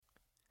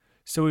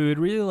So we would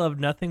really love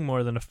nothing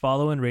more than a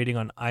follow and rating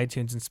on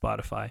iTunes and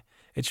Spotify.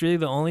 It's really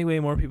the only way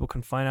more people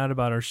can find out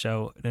about our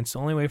show, and it's the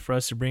only way for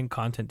us to bring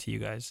content to you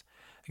guys.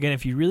 Again,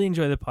 if you really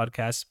enjoy the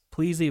podcast,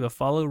 please leave a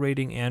follow,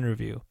 rating, and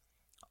review.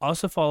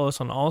 Also follow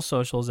us on all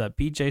socials at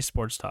BJ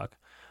Sports Talk.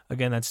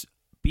 Again, that's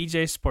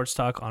BJ Sports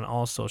Talk on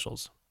all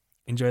socials.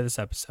 Enjoy this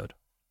episode.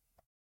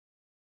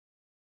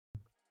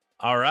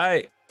 All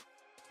right.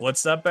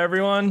 What's up,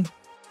 everyone?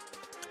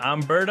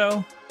 I'm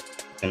Berto.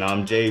 And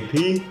I'm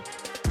JP.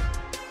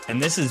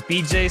 And this is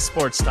BJ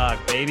Sports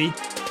Talk, baby.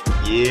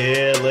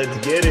 Yeah, let's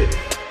get it.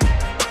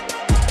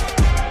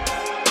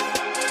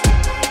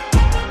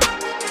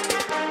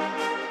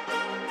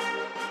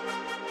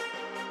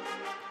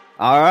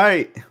 All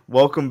right.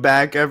 Welcome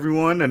back,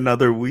 everyone.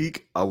 Another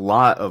week. A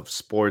lot of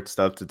sports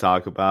stuff to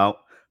talk about.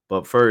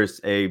 But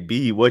first,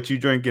 B, what you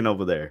drinking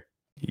over there?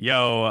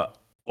 Yo,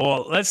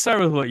 well, let's start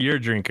with what you're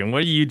drinking. What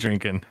are you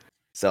drinking?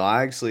 So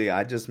I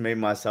just made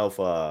myself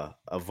a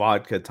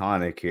vodka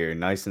tonic here,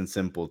 nice and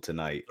simple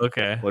tonight.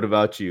 Okay. What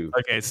about you?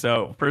 Okay,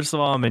 so first of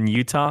all, I'm in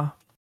Utah,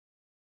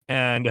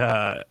 and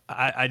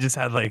I just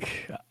had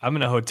I'm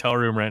in a hotel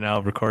room right now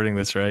recording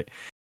this, right?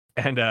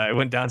 And I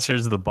went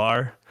downstairs to the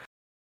bar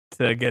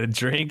to get a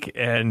drink,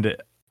 and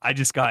I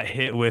just got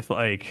hit with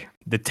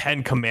the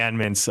 10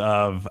 commandments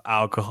of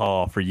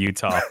alcohol for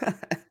Utah.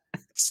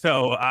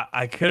 So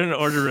I couldn't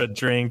order a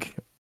drink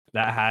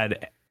that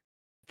had.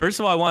 First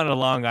of all, I wanted a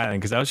Long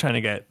Island because I was trying to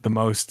get the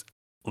most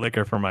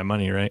liquor for my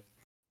money, right?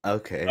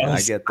 Okay,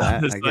 I get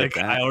that.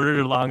 I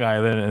ordered a Long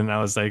Island, and I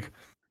was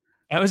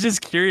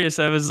just curious.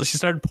 She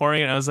started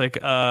pouring it, and I was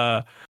like,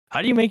 how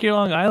do you make your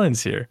Long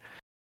Islands here?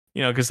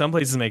 You know, because some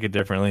places make it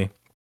differently.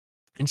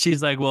 And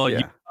she's like, well,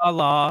 Utah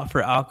law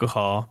for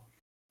alcohol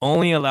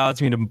only allows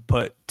me to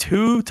put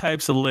 2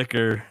 types of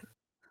liquor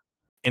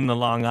in the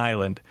Long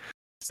Island.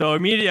 So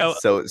immediately,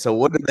 so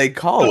what do they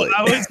call it?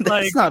 I was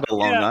That's not a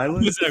Long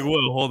Island. I was like,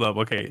 whoa, hold up,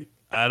 okay,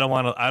 I don't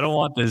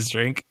want this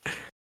drink.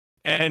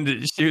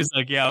 And she was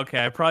like, yeah,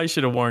 okay, I probably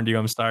should have warned you.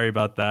 I'm sorry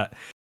about that.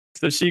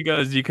 So she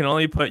goes, you can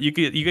only put you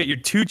get your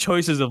 2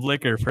 choices of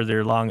liquor for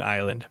their Long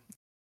Island.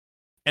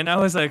 And I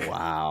was like,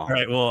 wow. All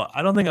right, well,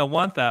 I don't think I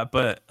want that,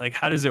 but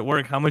how does it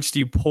work? How much do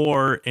you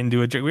pour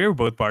into a drink? We were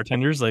both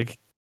bartenders, Long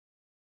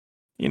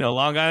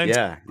Island,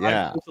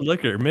 yeah,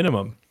 liquor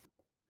minimum.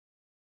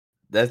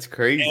 That's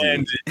crazy.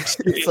 And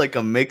it's like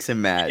a mix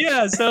and match.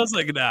 Yeah, so I was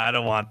like, nah, I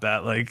don't want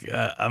that.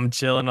 I'm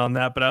chilling on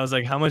that. But I was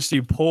like, how much do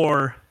you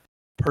pour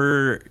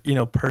per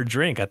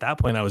drink? At that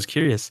point, I was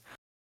curious.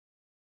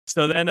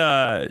 So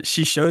then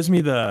she shows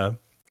me the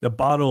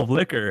bottle of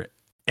liquor,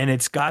 and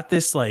it's got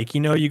this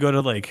you go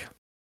to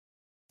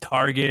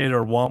Target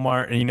or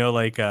Walmart,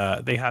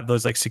 and they have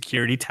those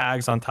security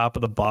tags on top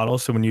of the bottle.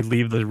 So when you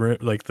leave the room,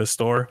 the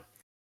store,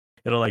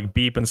 it'll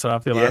beep and set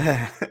off the alarm.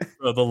 Yeah.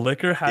 So the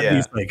liquor had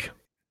these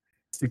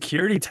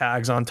security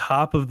tags on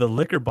top of the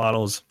liquor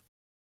bottles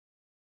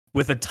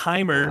with a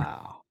timer,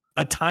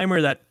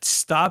 that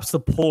stops the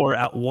pour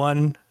at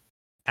 1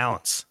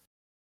 ounce.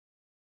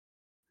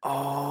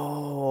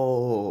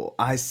 Oh,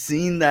 I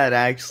seen that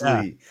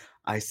actually. Yeah.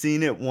 I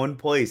seen it one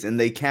place, and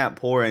they can't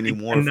pour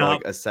anymore for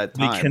a set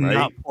time. They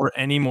cannot pour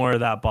any more of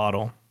that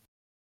bottle,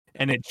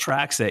 and it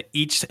tracks it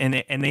each. And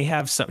they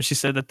have some. She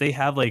said that they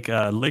have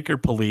a liquor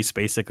police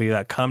basically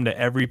that come to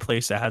every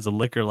place that has a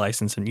liquor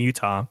license in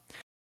Utah.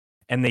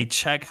 And they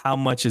check how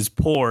much is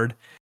poured,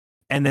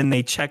 and then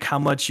they check how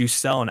much you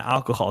sell in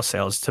alcohol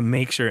sales to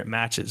make sure it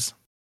matches.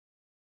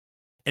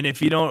 And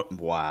if you don't,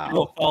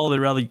 follow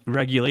the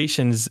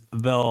regulations,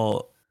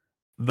 they'll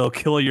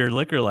kill your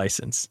liquor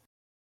license.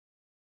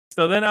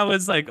 So then I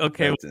was like,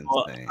 okay,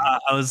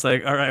 I was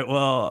like, all right,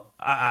 well,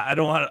 I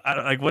don't want.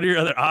 What are your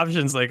other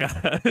options?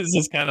 This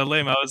is kind of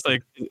lame. I was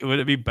like, would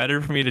it be better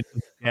for me to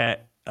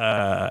get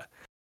a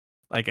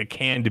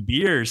canned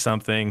beer or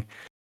something?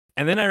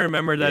 And then I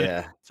remember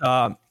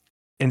that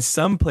in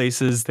some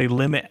places they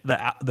limit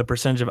the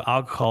percentage of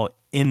alcohol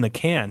in the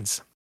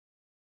cans.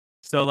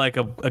 So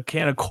a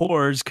can of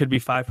Coors could be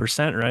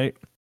 5%, right?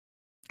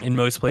 In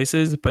most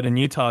places, but in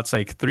Utah it's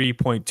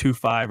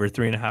 3.25 or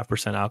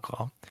 3.5%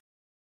 alcohol.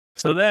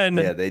 So then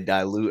they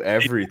dilute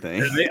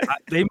everything.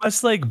 They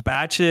must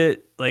batch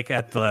it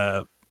at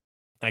the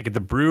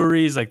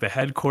breweries, the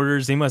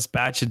headquarters. They must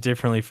batch it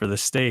differently for the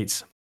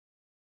states.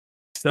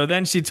 So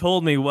then she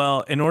told me,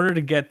 well, in order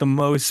to get the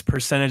most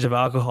percentage of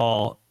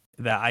alcohol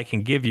that I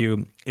can give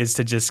you is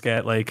to just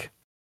get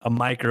a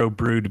micro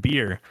brewed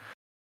beer.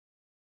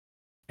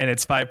 And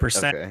it's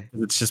 5%. Okay.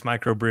 It's just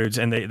micro brewed,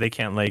 and they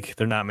can't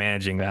they're not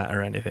managing that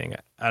or anything.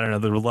 I don't know.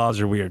 The laws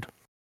are weird.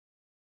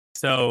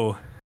 So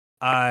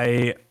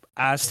I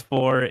asked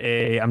for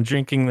I'm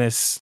drinking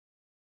this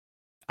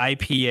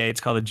IPA. It's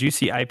called a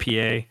Juicy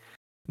IPA,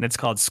 and it's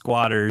called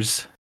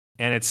Squatters.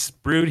 And it's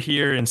brewed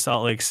here in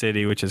Salt Lake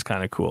City, which is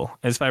kind of cool.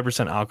 It's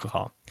 5%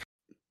 alcohol.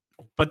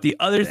 But the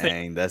other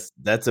thing, that's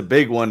a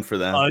big one for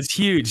them. Oh, it's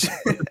huge.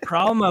 The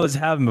problem I was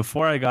having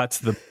before I got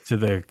to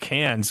the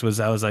cans was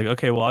I was like,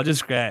 okay, well, I'll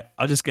just get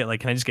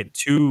can I just get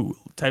 2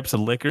 types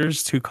of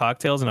liquors, 2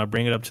 cocktails, and I'll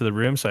bring it up to the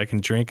room so I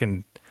can drink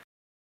and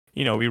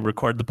we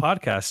record the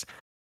podcast.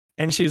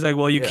 And she's like,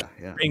 well, Yeah,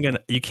 yeah.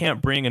 you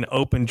can't bring an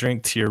open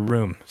drink to your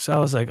room. So I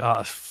was like,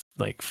 oh,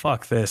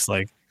 fuck this.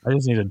 Like, I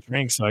just need a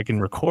drink so I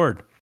can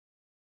record.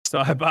 So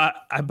I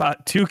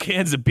bought 2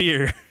 cans of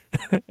beer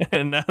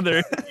and now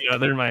they're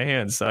in my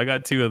hands. So I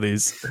got 2 of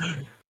these.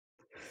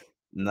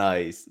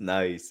 Nice,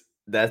 nice.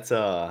 That's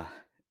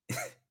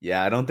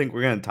yeah, I don't think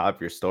we're gonna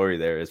top your story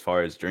there as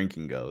far as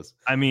drinking goes.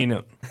 I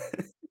mean,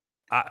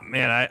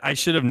 I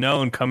should have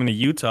known coming to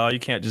Utah. You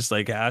can't just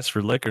like ask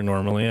for liquor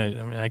normally. I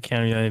mean, I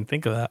didn't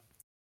think of that.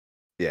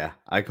 Yeah,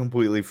 I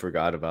completely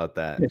forgot about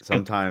that.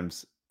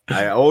 Sometimes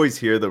I always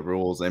hear the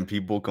rules and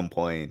people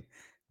complain,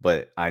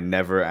 but I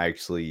never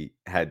actually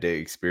had to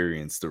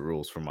experience the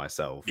rules for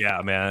myself.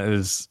 Yeah, man,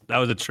 that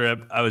was a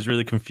trip. I was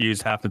really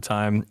confused half the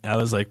time. I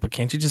was like, but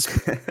can't you just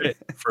quit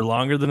for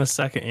longer than a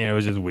second? It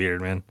was just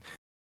weird, man.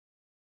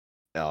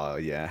 Oh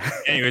yeah.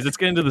 Anyways, let's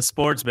get into the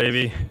sports,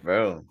 baby.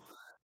 Bro,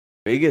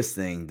 biggest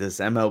thing, this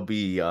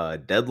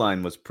MLB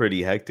deadline was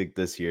pretty hectic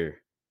this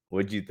year.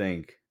 What'd you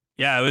think?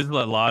 Yeah, it was a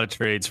lot of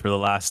trades for the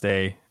last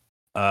day.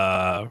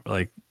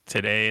 Like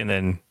today and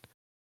then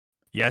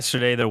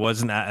yesterday there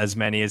wasn't as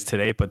many as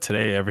today, but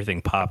today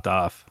everything popped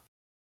off.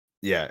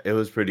 Yeah, it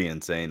was pretty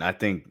insane. I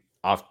think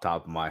off the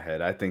top of my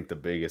head, I think the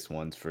biggest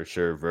ones for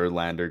sure,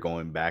 Verlander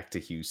going back to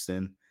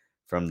Houston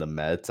from the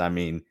Mets. I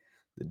mean,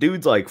 the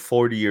dude's like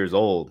 40 years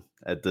old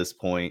at this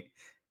point.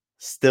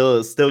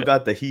 Still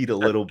got the heat a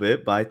little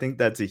bit, but I think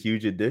that's a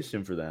huge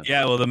addition for them.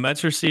 Yeah, well, the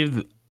Mets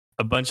received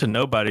a bunch of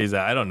nobodies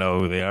that I don't know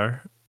who they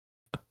are.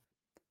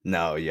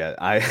 No, yeah.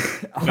 I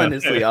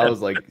honestly I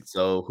was like,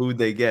 so who'd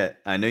they get?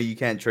 I know you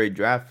can't trade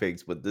draft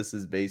picks, but this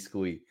is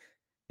basically,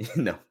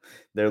 you know,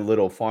 their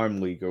little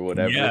farm league or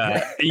whatever.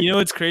 Yeah. You know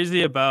what's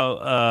crazy about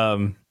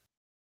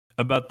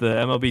the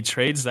MLB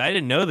trades? I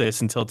didn't know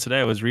this until today.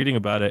 I was reading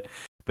about it.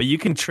 But you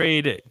can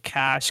trade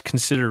cash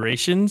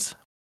considerations.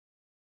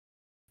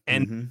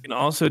 And you can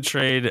also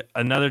trade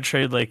another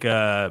trade like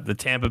the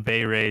Tampa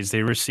Bay Rays.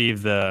 They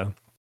received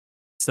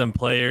some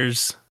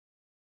players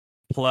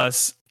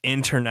plus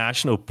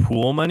international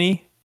pool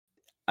money.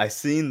 I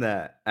seen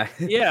that.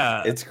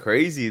 Yeah. It's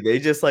crazy.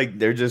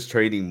 They're just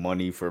trading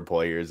money for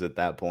players at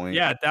that point.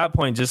 Yeah, at that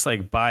point, just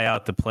like buy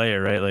out the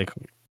player, right?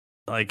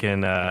 Like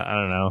in I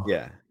don't know.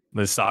 Yeah.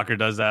 The soccer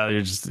does that.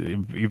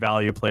 You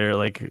value a player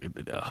like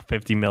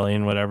 50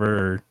 million, whatever,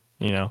 or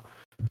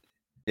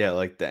Yeah,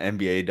 like the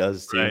NBA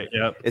does too. Right,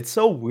 yep. It's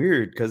so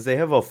weird because they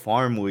have a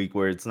farm league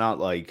where it's not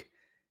like,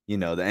 the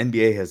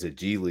NBA has a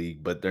G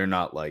League, but they're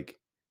not like,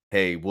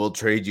 hey, we'll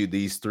trade you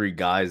these 3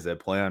 guys that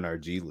play on our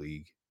G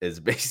League. It's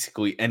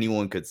basically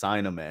anyone could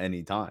sign them at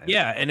any time.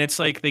 Yeah, and it's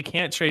like they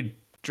can't trade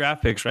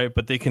draft picks, right?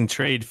 But they can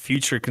trade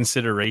future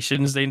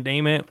considerations, they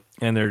name it,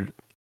 and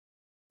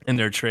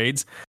their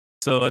trades.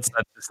 So it's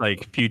not just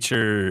like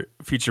future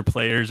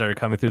players that are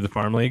coming through the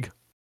farm league.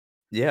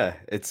 Yeah,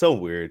 it's so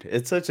weird.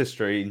 It's such a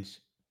strange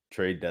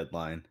trade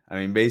deadline. I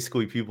mean,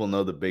 basically people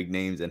know the big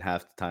names, and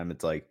half the time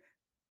it's like,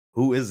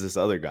 who is this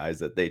other guys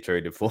that they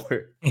traded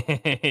for?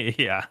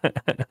 Yeah.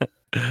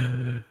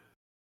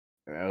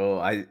 Oh,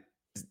 I'll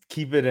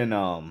keep it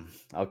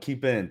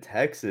in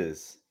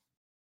Texas.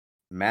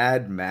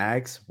 Mad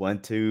Max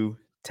went to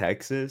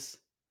Texas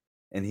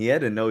and he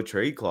had a no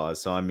trade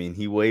clause. So I mean,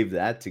 he waived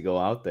that to go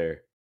out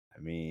there. I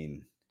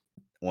mean,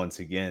 once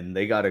again,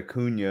 they got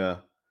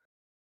Acuna,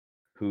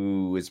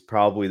 who is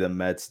probably the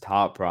Mets'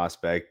 top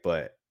prospect,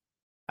 but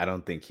I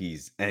don't think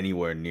he's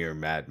anywhere near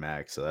Mad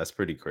Max. So that's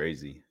pretty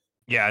crazy.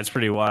 Yeah, it's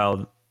pretty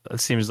wild.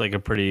 It seems like a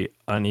pretty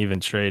uneven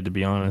trade, to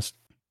be honest.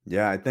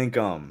 Yeah, I think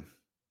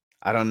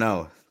I don't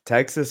know,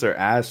 Texas or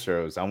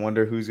Astros. I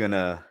wonder who's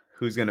gonna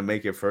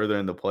make it further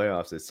in the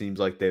playoffs. It seems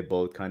like they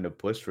both kind of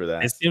push for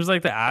that. It seems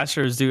like the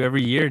Astros do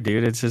every year,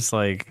 dude. It's just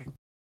like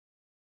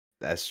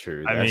That's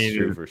true. I That's mean,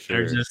 true for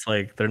sure. they're just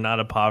like they're not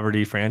a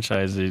poverty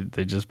franchise.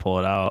 They just pull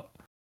it out.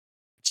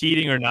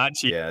 Cheating or not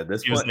cheating. Yeah,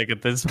 this Feels one. like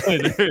at this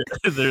point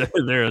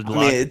they're I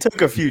mean, it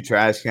took a few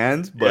trash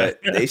cans, but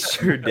they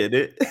sure did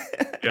it.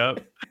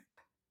 Yep.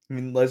 I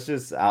mean,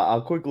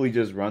 I'll quickly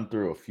just run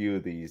through a few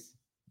of these.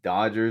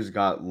 Dodgers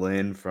got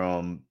Lynn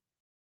from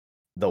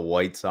the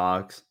White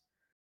Sox.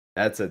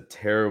 That's a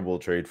terrible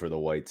trade for the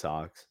White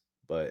Sox.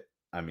 But,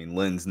 I mean,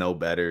 Lynn's no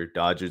better.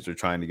 Dodgers are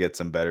trying to get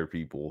some better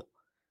people.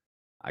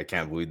 I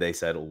can't believe they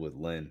settled with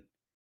Lynn.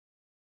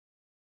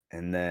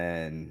 And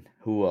then,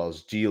 who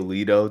else?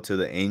 Giolito to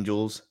the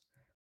Angels.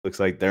 Looks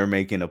like they're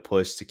making a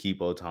push to keep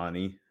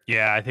Ohtani.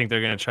 Yeah, I think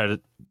they're gonna try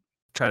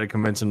to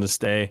convince him to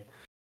stay.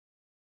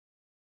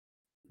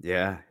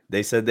 Yeah,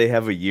 they said they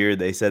have a year.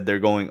 They said they're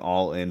going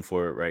all in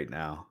for it right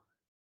now.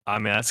 I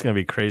mean, that's gonna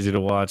be crazy to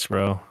watch,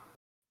 bro.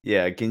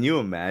 Yeah, can you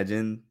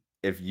imagine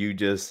if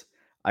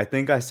I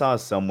think I saw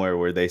somewhere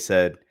where they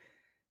said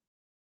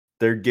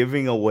they're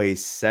giving away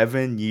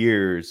 7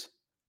 years,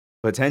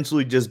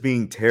 potentially just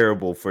being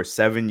terrible for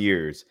 7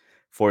 years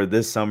for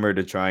this summer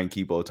to try and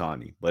keep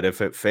Ohtani. But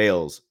if it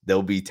fails,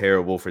 they'll be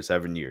terrible for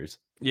 7 years.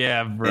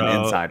 Yeah, bro.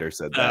 An insider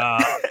said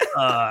that.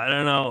 I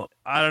don't know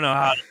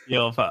how to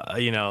feel if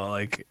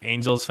like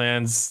Angels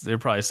fans. They're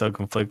probably so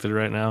conflicted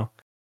right now.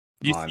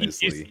 You see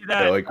honestly. They're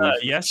that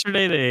like,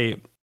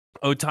 yesterday?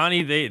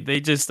 Otani, they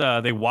just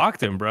they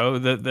walked him, bro.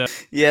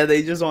 yeah,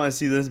 they just want to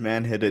see this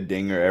man hit a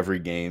dinger every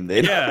game.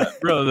 They Yeah,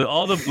 bro.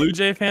 All the Blue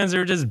Jay fans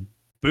are just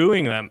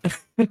booing them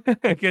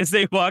because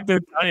they walked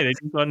Otani. They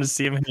just wanted to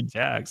see him hit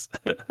jacks.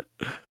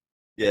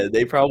 yeah,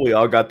 they probably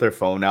all got their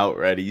phone out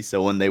ready.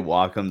 So when they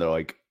walk him, they're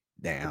like,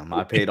 damn,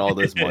 I paid all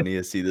this money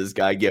to see this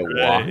guy get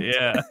Right? walked.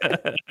 Yeah.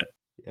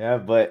 Yeah,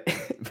 but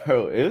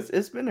bro,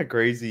 it's been a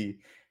crazy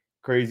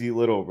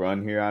little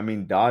run here. I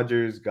mean,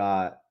 Dodgers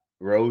got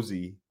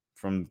Rosie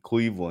from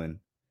Cleveland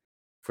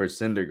for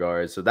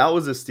Syndergaard, so that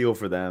was a steal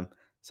for them.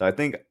 So I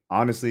think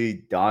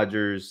honestly,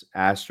 Dodgers,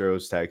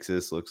 Astros,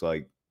 Texas looks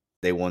like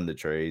they won the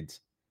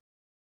trades.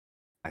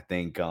 I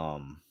think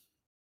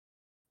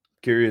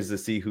curious to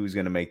see who's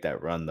gonna make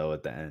that run though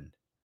at the end.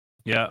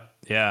 Yeah.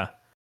 Yeah.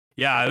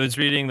 Yeah. I was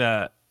reading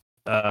that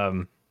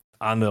on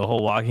the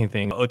whole walking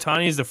thing.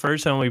 Otani is the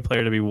first MLB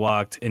player to be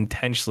walked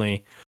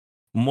intentionally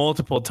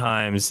multiple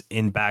times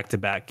in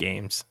back-to-back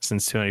games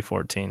since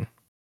 2014.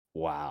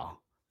 Wow.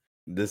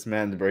 This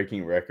man's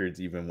breaking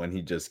records even when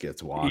he just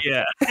gets walked.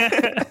 Yeah.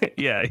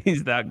 Yeah,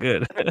 he's that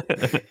good.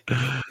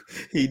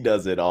 He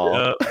does it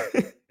all.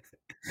 Yep.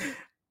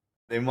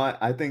 They might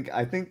I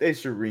think they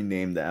should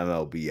rename the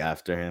MLB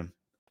after him.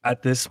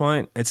 At this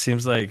point, it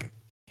seems like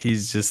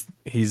he's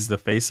the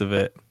face of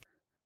it.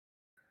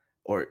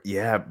 Or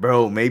yeah,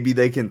 bro, maybe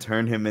they can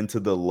turn him into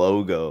the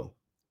logo.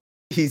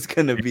 He's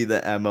gonna be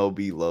the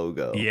MLB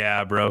logo.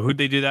 Yeah, bro. Who'd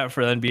they do that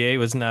for the NBA?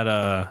 Wasn't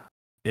that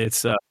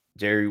it's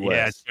Jerry yeah,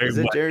 West. Jerry Is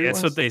it West. Jerry That's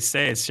West? what they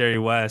say. It's Jerry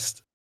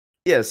West.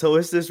 Yeah, so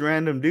it's this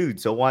random dude.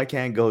 So why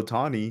can't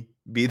Otani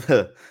be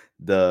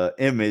the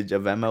image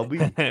of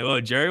MLB?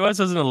 Well, Jerry West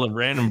wasn't a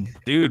random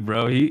dude,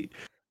 bro. He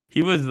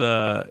was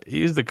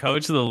the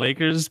coach of the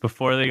Lakers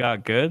before they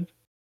got good.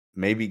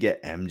 Maybe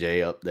get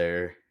MJ up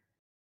there.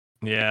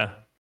 Yeah.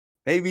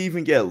 Maybe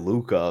even get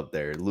Luca up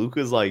there.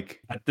 Luca's like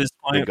At this the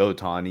point,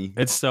 Otani.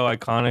 it's so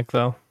iconic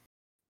though.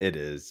 It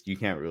is. You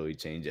can't really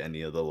change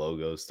any of the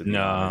logos to be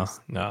No,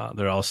 honest. no,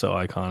 they're all so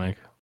iconic.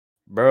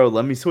 Bro,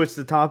 let me switch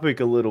the topic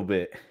a little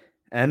bit.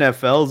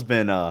 NFL's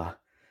been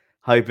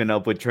hyping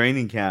up with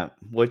training camp.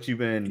 What you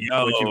been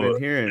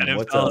hearing?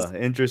 NFL's What's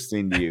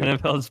interesting to you?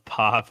 NFL's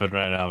popping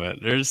right now, man.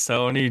 There's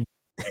so many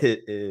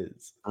It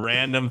is.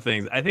 random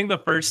things. I think the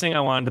first thing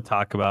I wanted to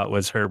talk about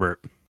was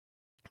Herbert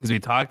because we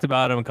talked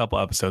about him a couple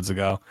episodes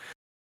ago,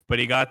 but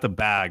he got the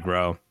bag,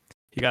 bro.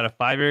 He got a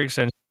 5-year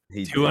extension,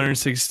 He did.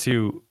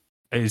 262.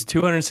 He's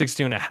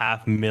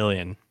 262.5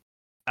 million.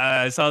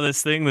 I saw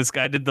this thing. This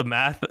guy did the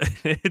math.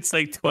 It's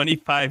like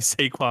 25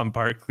 Saquon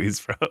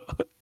Barkleys, bro.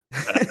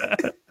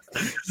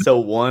 So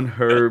one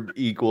Herb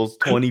equals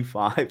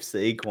 25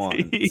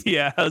 Saquon.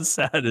 Yeah, how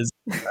sad is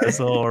that's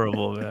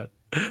horrible, man.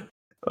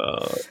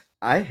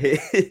 I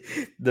hate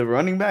the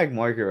running back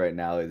market right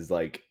now is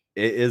like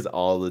it is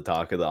all the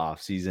talk of the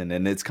offseason,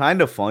 and it's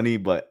kind of funny,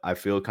 but I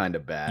feel kind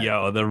of bad.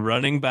 Yo, the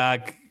running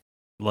back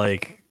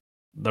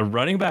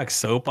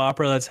soap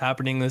opera that's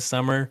happening this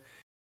summer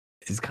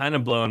is kind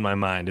of blowing my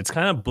mind. It's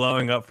kind of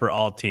blowing up for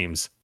all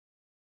teams.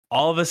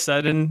 All of a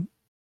sudden,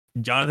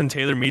 Jonathan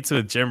Taylor meets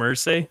with Jim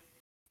Irsay,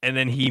 and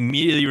then he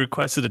immediately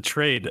requested a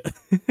trade.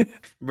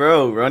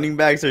 Bro, running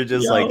backs are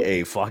just like,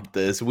 hey, fuck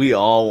this. We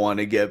all want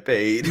to get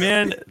paid.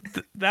 Man,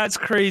 that's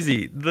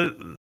crazy.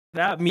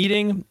 That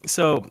meeting,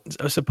 so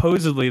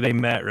supposedly they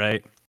met,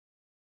 right?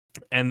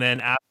 And then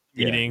after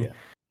the meeting,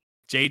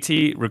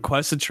 JT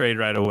requests a trade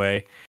right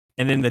away,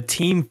 and then the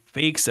team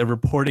fakes a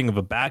reporting of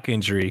a back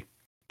injury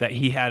that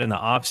he had in the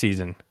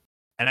offseason.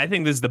 And I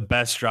think this is the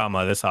best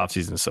drama this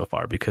offseason so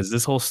far because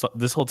this whole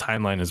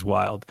timeline is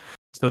wild.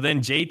 So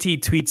then JT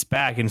tweets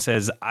back and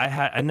says,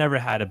 I never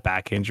had a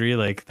back injury.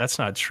 Like, that's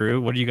not true.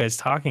 What are you guys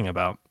talking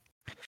about?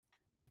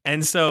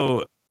 And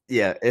so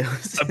yeah, it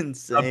was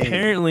insane.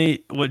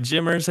 Apparently, what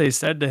Jim Irsay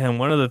said to him,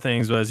 one of the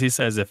things was, he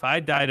says, if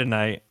I die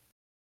tonight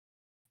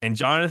and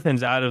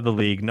Jonathan's out of the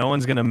league, no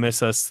one's going to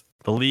miss us.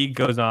 The league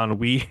goes on.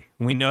 We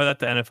know that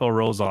the NFL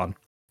rolls on.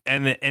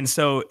 And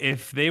so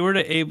if they were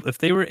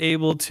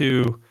able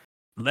to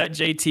let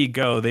JT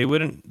go, they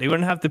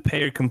wouldn't have to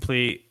pay or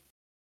complete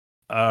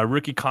a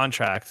rookie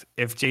contract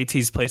if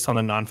JT's placed on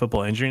the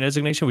non-football injury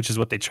designation, which is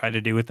what they tried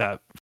to do with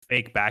that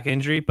fake back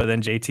injury. But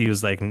then JT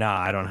was like, nah,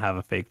 I don't have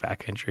a fake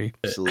back injury.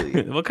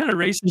 What kind of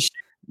racist shit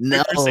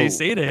did they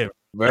say to him?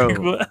 Bro.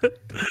 Like,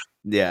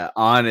 yeah,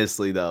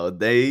 honestly though,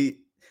 they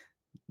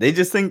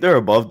just think they're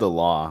above the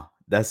law.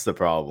 That's the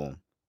problem.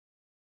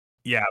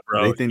 Yeah,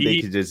 bro. They think they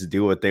could just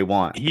do what they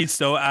want. He's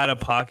so out of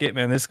pocket,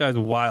 man. This guy's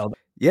wild.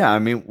 Yeah, I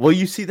mean, well,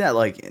 you see that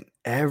like in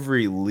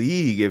every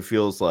league. It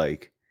feels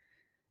like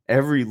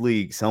every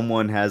league,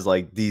 someone has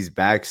like these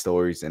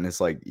backstories, and it's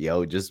like,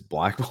 yo, just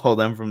blackball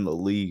them from the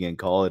league and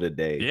call it a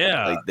day.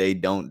 Yeah, like they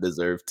don't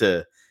deserve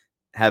to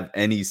have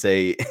any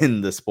say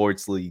in the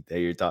sports league that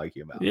you're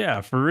talking about.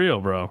 Yeah, for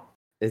real, bro.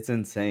 It's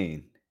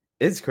insane.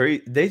 It's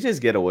crazy. They just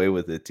get away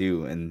with it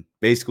too, and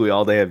basically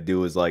all they have to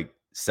do is like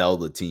sell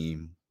the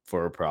team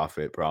for a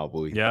profit,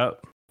 probably.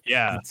 Yep.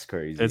 Yeah, it's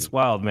crazy. It's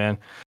wild, man.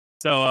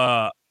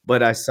 So,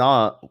 but I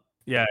saw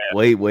Yeah,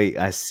 Wait.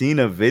 I seen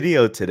a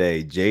video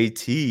today.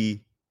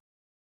 JT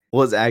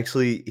was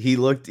actually he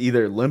looked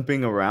either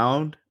limping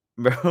around,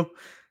 bro,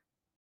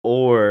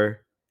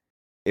 or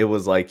it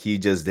was like he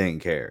just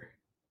didn't care.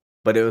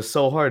 But it was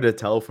so hard to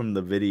tell from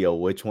the video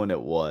which one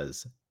it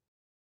was.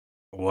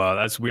 well,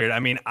 that's weird. I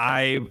mean,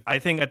 I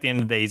think at the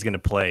end of the day he's gonna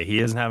play. He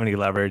doesn't have any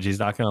leverage. He's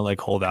not gonna like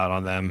hold out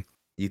on them.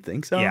 You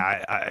think so?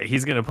 Yeah,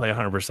 he's gonna play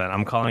 100%.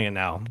 I'm calling it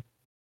now.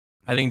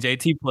 I think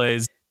JT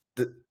plays.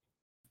 The-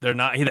 They're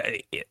not.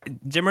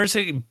 Jim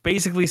Irsay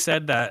basically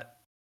said that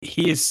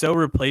he is so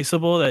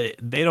replaceable that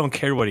they don't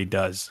care what he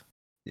does.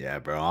 yeah,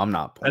 bro, I'm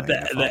not But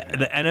playing.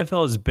 the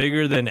NFL is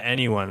bigger than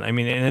anyone. I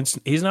mean, and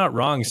he's not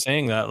wrong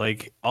saying that.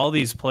 Like all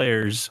these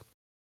players,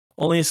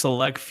 only a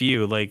select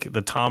few, like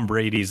the Tom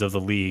Brady's of the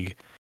league,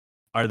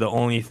 are the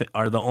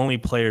only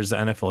players the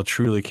NFL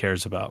truly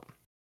cares about.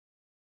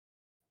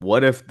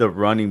 What if the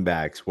running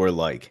backs were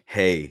like,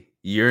 "Hey,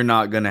 you're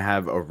not gonna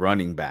have a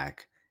running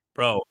back,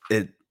 Bro,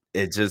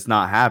 it's just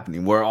not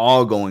happening. We're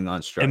all going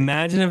on strike."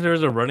 imagine if there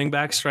was a running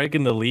back strike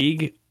in the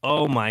league.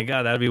 Oh my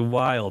god, that'd be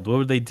wild. What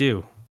would they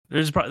do?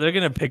 They're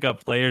gonna pick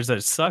up players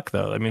that suck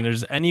though. I mean,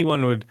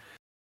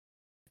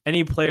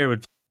 any player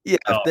would. Yeah,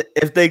 Oh,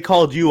 if they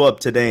called you up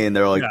today and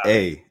they're like,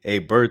 yeah. hey,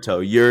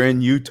 Berto, you're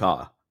in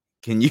Utah.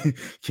 Can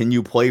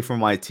you play for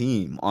my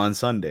team on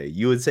Sunday?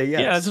 You would say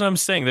yes. Yeah, that's what I'm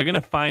saying. They're gonna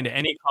find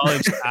any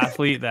college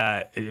athlete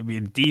that I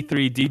mean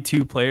D3,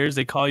 D2 players.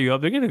 They call you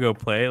up. They're gonna go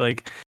play.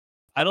 Like,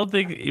 I don't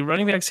think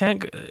running backs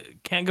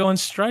can't go on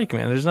strike,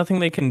 man. There's nothing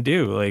they can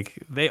do. Like,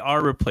 they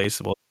are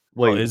replaceable.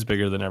 Wait, It is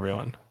bigger than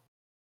everyone.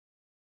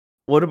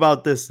 what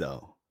about this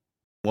though?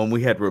 When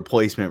we had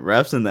replacement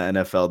refs in the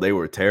NFL, they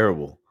were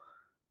terrible.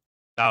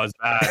 That was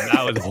bad.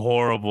 That was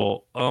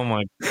horrible. Oh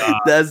my god,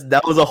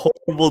 That was a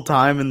horrible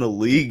time in the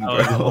league, that bro.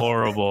 was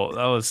horrible.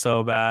 That was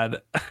so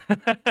bad.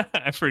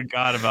 I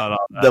forgot about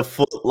all that. The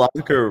Foot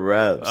Locker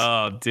refs.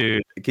 Oh,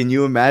 dude. Can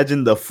you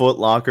imagine the Foot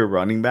Locker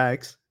running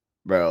backs?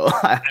 Bro,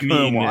 I couldn't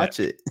mean, watch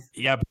it.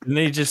 Yeah, but then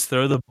they just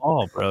throw the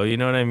ball, bro. You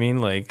know what I mean?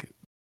 Like,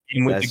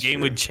 the game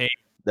would change.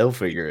 They'll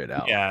figure it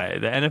out. Yeah,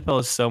 the NFL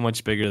is so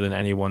much bigger than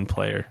any one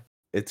player.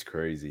 It's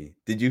crazy.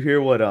 Did you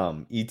hear what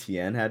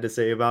ETN had to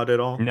say about it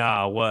all?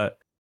 Nah, what?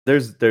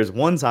 There's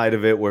one side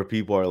of it where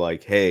people are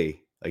like,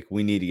 "Hey, like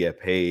we need to get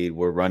paid.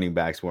 We're running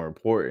backs more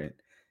important."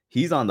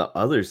 He's on the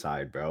other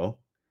side, bro.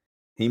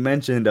 He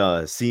mentioned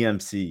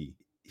CMC.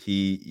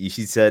 He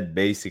said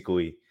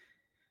basically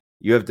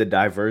you have to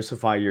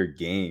diversify your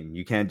game.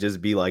 You can't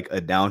just be like a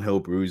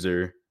downhill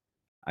bruiser.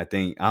 I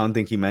don't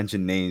think he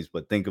mentioned names,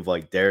 but think of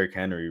like Derrick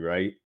Henry,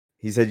 right?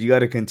 He said you got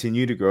to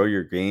continue to grow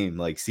your game.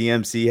 Like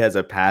CMC has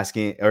a pass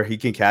game, or he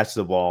can catch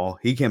the ball,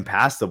 he can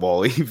pass the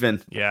ball,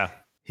 even Yeah.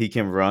 he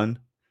can run.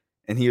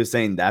 And he was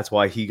saying that's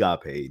why he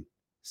got paid.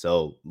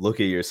 So look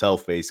at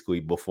yourself basically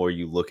before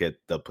you look at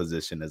the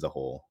position as a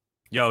whole.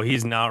 Yo,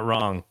 he's not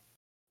wrong.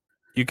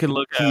 You can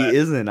look He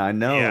isn't, I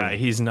know. Yeah,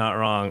 he's not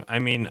wrong. I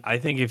mean, I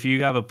think if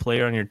you have a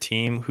player on your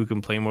team who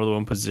can play more than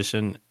one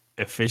position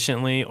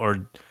efficiently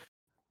or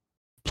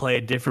play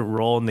a different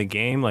role in the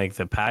game, like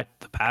the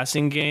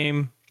passing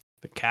game,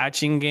 the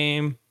catching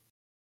game,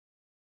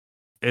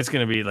 it's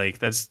gonna be like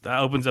that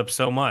opens up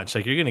so much.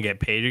 Like, you're gonna get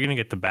paid, you're gonna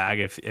get the bag.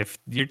 If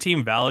your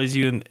team values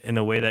you in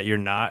a way that you're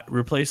not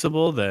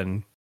replaceable,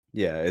 then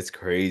yeah, it's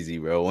crazy,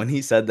 bro. When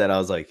he said that, I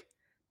was like,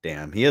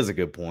 damn, he has a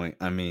good point.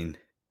 I mean,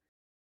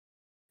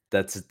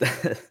 that's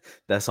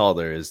that's all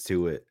there is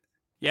to it.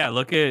 yeah,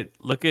 look at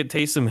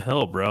Taysom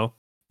Hill, bro.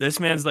 This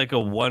man's like a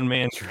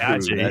one-man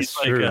catcher. That's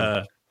He's true.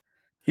 like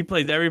he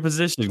plays every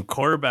position: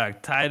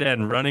 quarterback, tight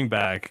end, running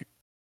back.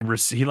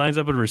 He lines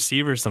up with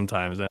receivers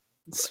sometimes.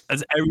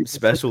 As every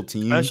Special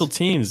teams. Special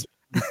teams.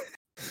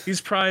 He's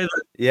probably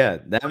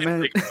that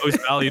man the most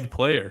valued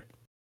player,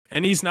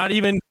 and he's not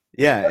even.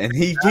 Yeah, and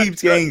he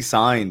keeps getting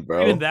signed,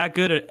 bro. Even that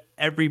good at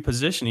every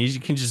position. He's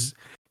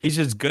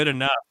just good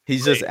enough.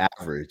 He's just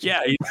average.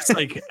 Yeah, he's just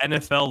like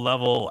NFL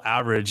level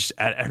average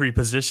at every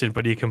position,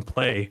 but he can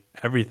play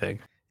everything.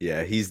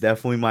 Yeah, he's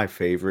definitely my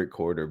favorite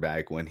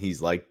quarterback when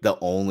he's like the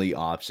only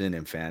option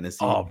in fantasy.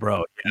 Oh, bro.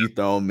 Yeah. You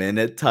throw him in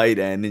at tight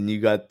end and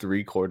you got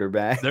 3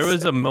 quarterbacks. There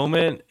was a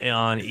moment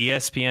on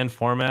ESPN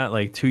format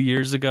like 2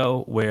 years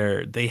ago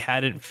where they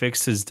hadn't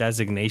fixed his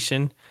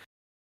designation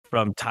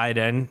from tight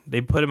end.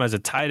 They put him as a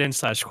tight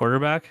end /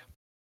 quarterback.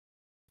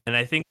 And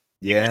I think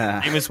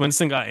Jameis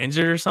Winston got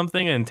injured or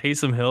something and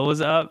Taysom Hill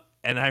was up.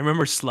 And I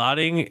remember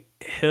slotting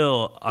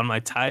Hill on my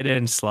tight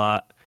end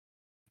slot,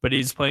 but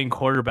he's playing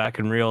quarterback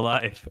in real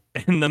life.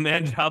 And the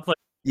man dropped like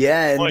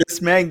and this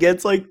man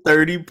gets like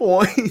 30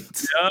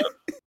 points. Yep.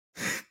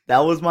 That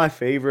was my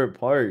favorite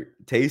part.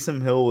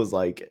 Taysom Hill was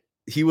like,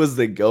 he was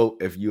the GOAT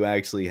if you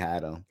actually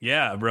had him.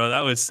 Yeah, bro,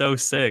 that was so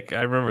sick.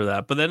 I remember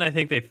that. But then I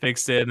think they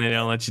fixed it and they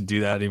don't let you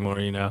do that anymore,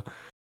 you know?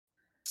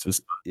 It's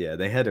just, yeah,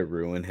 they had to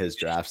ruin his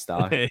draft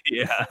stock. Yeah.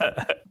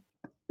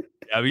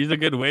 Yeah, but he's a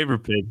good waiver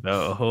pick,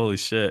 though. Holy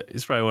shit.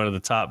 He's probably one of the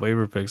top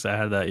waiver picks I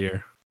had that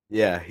year.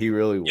 Yeah, he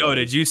really was. Yo,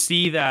 did you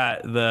see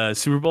that the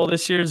Super Bowl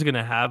this year is going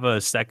to have a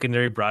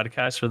secondary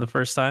broadcast for the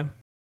first time?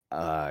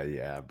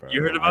 Yeah, You bro.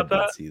 heard I about did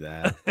that? see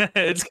that.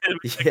 It's gonna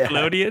be Yeah.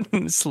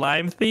 Nickelodeon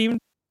slime themed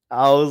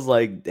I was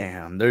like,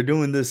 damn, they're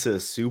doing this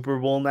at Super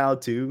Bowl now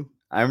too.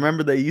 I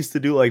remember they used to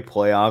do like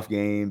playoff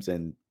games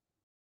and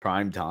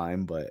prime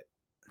time, but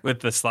with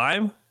the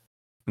slime.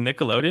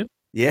 Nickelodeon.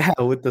 yeah,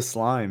 with the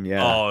slime,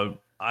 yeah. Oh,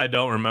 I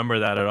don't remember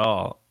that at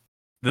all.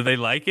 Did they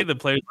like it? The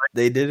players like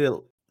They did it.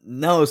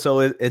 No, so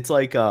it's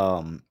like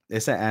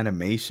it's an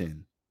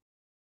animation.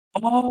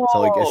 So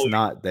like it's Oh,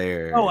 not I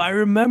there.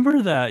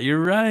 remember that. You're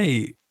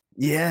right.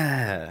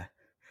 Yeah.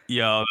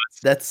 Yo,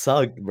 that's That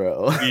sucked,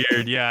 bro.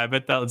 weird. Yeah, I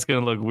bet that was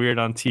gonna look weird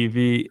on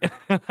TV.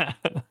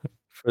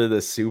 For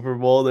the Super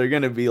Bowl, they're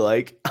gonna be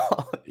like,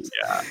 oh,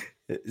 Yeah.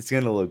 it's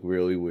gonna look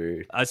really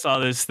weird. I saw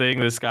this thing.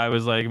 This guy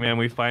was like, "Man,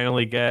 we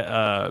finally get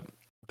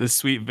the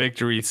Sweet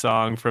Victory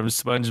song from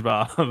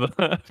SpongeBob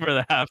for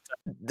the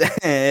halftime."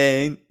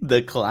 Dang,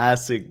 the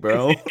classic,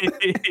 bro.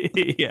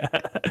 Yeah,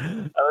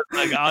 I was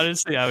like,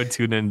 honestly, I would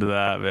tune into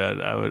that,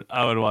 man.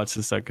 I would watch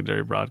the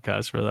secondary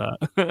broadcast for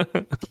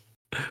that.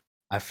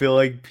 I feel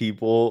like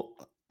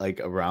people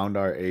like around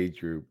our age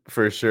group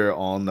for sure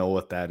all know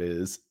what that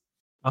is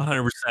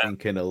 100%, and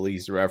can at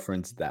least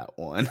reference that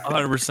one.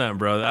 100%,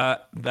 bro.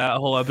 That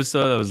whole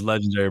episode that was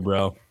legendary,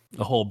 bro.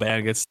 The whole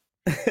band gets.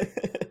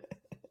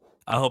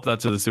 I hope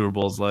that's what the Super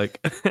Bowl's like.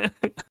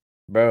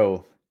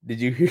 Bro, did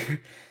you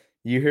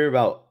hear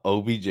about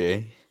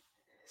OBJ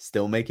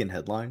still making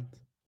headlines?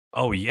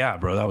 Oh yeah,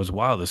 bro, that was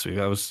wild this week.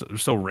 That was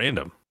so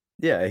random.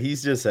 Yeah,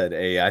 he's just said,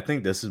 "Hey, I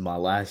think this is my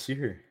last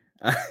year.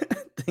 I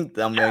think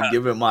I'm gonna Yeah,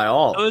 give it my it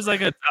all. was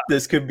like a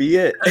This could be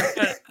it."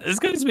 this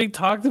guy's being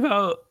talked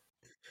about.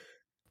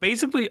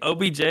 Basically,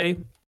 OBJ.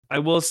 I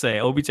will say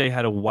OBJ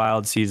had a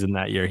wild season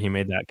that year. He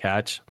made that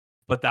catch,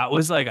 but that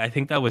was like I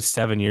think that was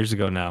 7 years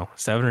ago now,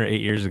 7 or 8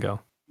 years ago.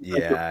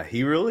 Yeah,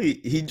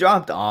 he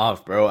dropped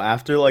off, bro,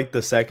 after like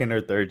the second or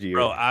third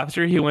Bro, year.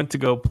 after he went to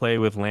go play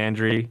with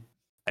Landry,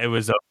 it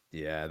was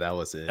Yeah, that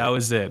was it. that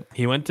was it.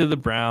 He went to the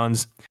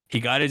Browns. He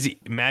got his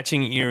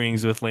matching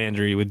earrings with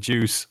Landry with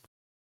Juice,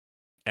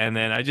 and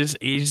then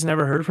he just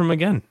never heard from him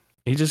again.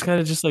 He just kind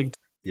of just like,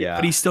 but he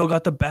Yeah, still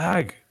got the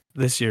bag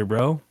this year,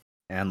 bro.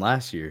 and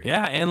last year.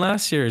 Yeah, and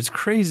last year it's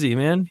crazy,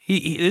 man.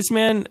 This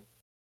man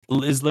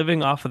is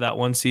living off of that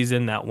one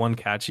season, that one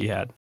catch he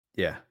had.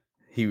 Yeah,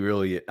 he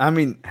really. I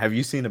mean, have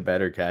you seen a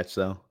better catch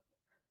though?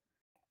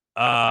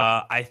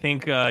 I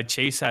think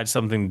Chase had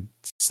something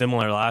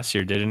similar last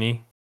year, didn't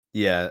he?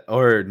 Yeah,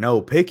 or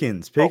no,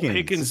 Pickens. Oh,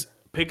 Pickens.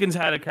 Pickens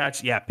had a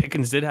catch. Yeah,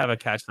 Pickens did have a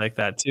catch like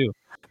that too.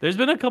 There's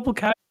been a couple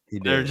catches He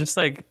that are did. just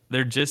like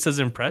they're just as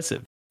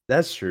impressive.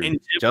 That's true. And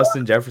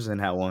Justin Jefferson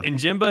had one.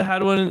 Jimba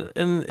had one,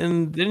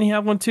 and didn't he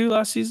have one too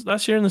last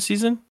year in the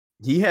season?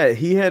 He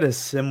had a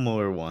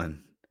similar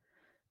one.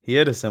 He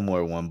had a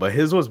similar one, but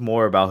his was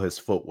more about his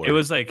footwork. It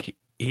was like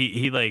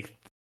he like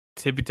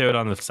tippy toed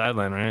on the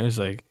sideline, right? It was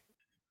like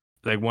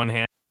one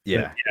hand.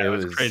 Yeah, It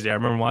was crazy. I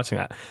remember watching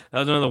that. That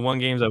was one of the one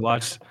games I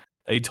watched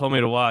that he told me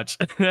to watch.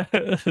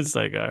 It's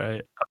like, all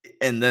right.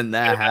 And then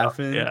that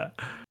happened. Yeah.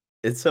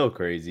 It's so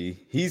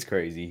crazy. He's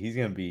crazy. He's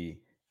gonna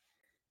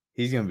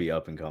be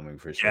up and coming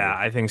for sure. Yeah,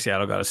 I think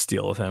Seattle got a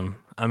steal with him.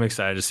 I'm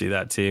excited to see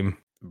that team.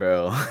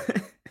 Bro.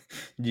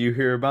 Do you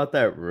hear about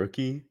that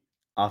rookie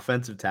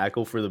offensive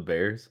tackle for the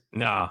Bears?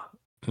 No,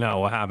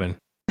 what happened?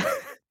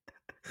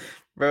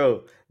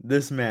 Bro,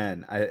 this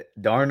man,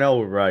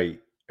 Darnell Wright,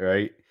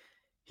 right?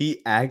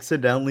 He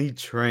accidentally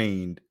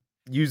trained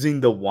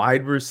using the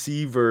wide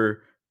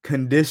receiver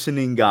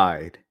conditioning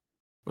guide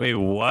Wait,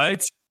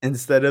 what?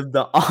 instead of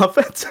the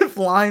offensive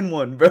line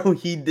one, bro.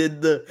 He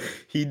did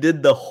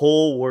the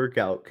whole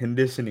workout,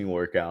 conditioning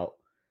workout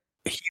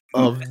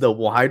of the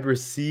wide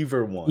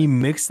receiver He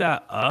one. mixed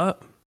that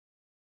up?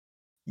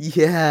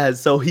 Yeah,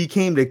 so he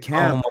came to Oh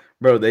camp.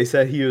 Bro, they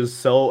said he was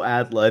so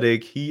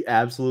athletic. He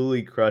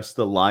absolutely crushed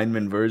the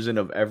lineman version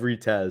of every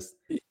test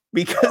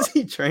because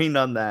he trained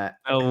on that.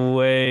 no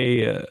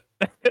way.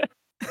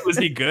 Was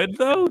he good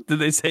though? Did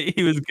they say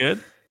he was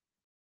good?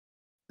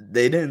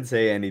 They didn't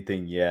say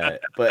anything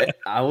yet, but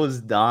I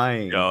was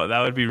dying. Yo, that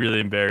would be really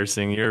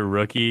embarrassing. You're a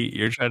rookie.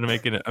 You're trying to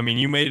make it. I mean,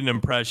 you made an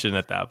impression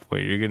at that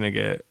point. You're gonna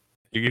get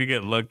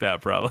looked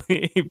at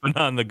probably, but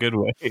not in the good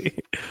way.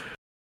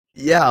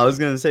 Yeah, I was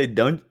gonna say,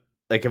 don't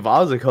like if I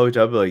was a coach,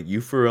 I'd be like,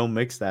 you for real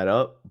mix that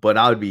up. But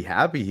I would be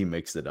happy he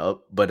mixed it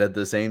up. But at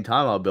the same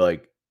time, I'll be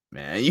like,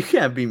 man, you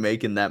can't be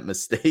making that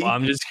mistake. Well,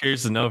 I'm just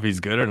curious to know if he's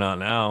good or not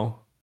now.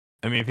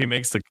 I mean, if he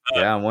makes the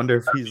cut, Yeah, I wonder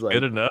if he's like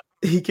good enough.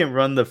 he can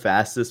run the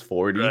fastest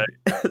 40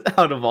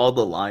 out of all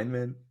the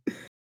linemen.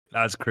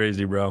 That's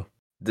crazy, bro.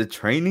 The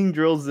training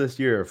drills this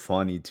year are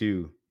funny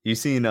too. You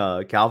seen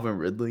Calvin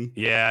Ridley?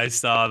 Yeah, I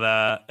saw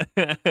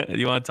that.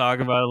 You want to talk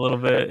about it a little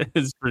bit?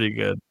 It's pretty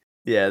good.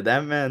 Yeah,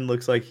 that man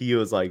looks like he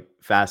was like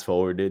fast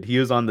forwarded. He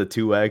was on the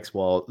 2X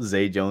while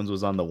Zay Jones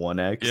was on the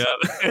 1X.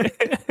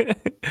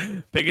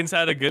 Yeah. Pickens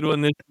had a good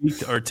one this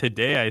week or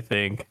today, I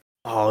think.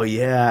 Oh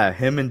yeah,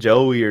 him and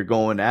Joey are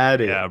going at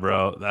it. Yeah,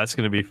 bro. That's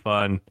gonna be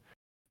fun.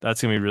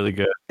 That's gonna be really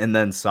good. And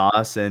then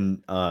Sauce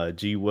and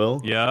G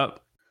Will. Yep.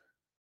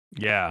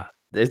 Yeah.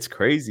 It's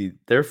crazy.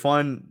 They're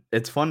fun.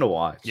 It's fun to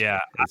watch. Yeah,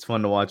 It's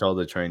fun to watch all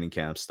the training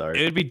camps start.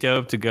 it would be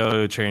dope to go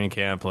to training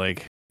camp,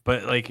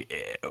 but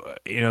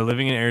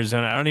living in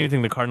Arizona, I don't even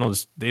think the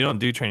Cardinals, they don't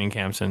do training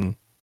camps in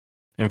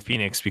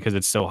Phoenix because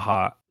it's so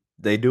hot.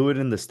 They do it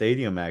in the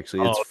stadium,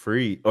 actually. It's Oh,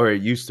 free, or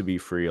it used to be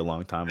free a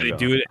long time they ago.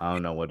 do it. I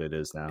don't know what it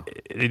is now.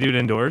 They do it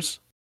indoors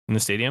in the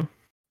stadium.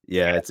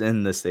 Yeah, it's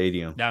in the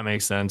stadium. That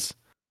makes sense.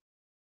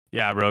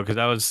 Yeah, bro. Because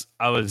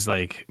I was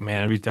like,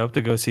 man, it'd be dope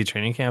to go see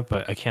training camp,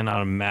 but I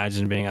cannot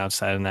imagine being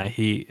outside in that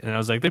heat. And I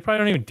was like, they probably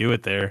don't even do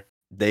it there.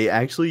 They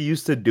actually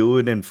used to do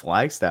it in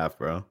Flagstaff,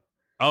 bro.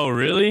 Oh,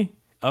 really?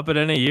 Up at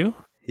NAU?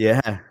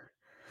 Yeah.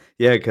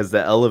 Yeah, because the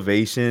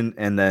elevation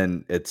and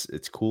then it's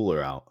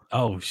cooler out.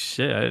 Oh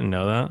shit, I didn't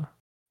know that.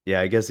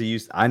 Yeah, I guess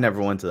I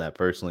never went to that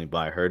personally, but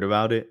I heard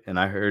about it, and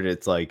I heard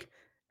it's like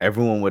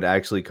everyone would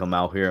actually come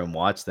out here and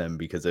watch them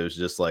because it was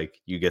just like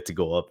you get to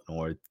go up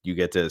north, you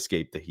get to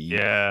escape the heat.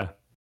 Yeah,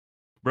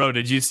 bro.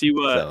 Did you see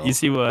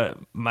what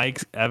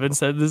Mike Evans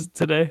said this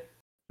today?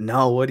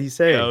 No, what'd he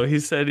say? No, he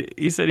said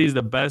he's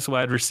the best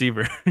wide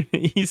receiver.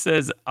 He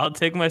says, "I'll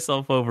take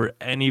myself over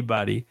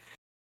anybody.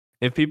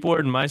 If people were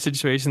in my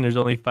situation, there's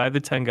only 5 to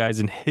 10 guys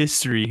in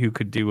history who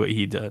could do what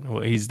he's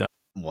done."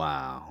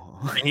 Wow.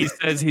 And he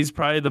says he's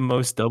probably the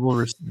most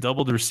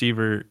doubled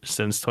receiver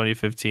since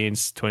 2015,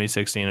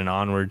 2016, and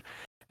onward.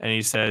 And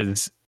he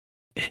says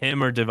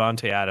him or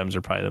Devontae Adams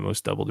are probably the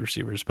most doubled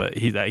receivers, but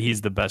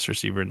he's the best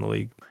receiver in the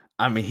league.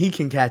 I mean, he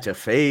can catch a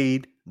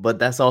fade, but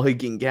that's all he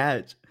can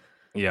catch.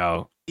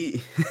 Yo,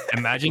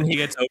 imagine he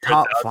gets over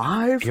top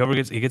 5.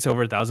 He gets over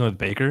 1,000 with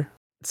Baker.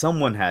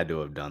 Someone had to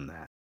have done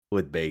that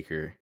with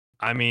Baker.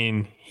 I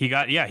mean, he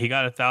got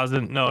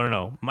 1,000.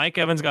 No. Mike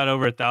Evans got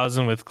over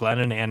 1,000 with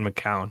Glennon and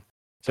McCown,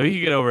 so he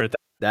could get over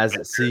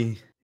 1,000.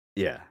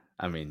 Yeah.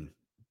 I mean,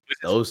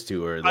 those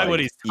two are like what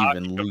he's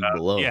even league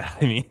below. Yeah,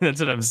 I mean that's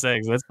what I'm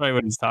saying. So that's probably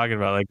what he's talking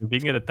about. Like if he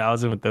can get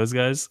 1,000 with those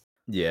guys.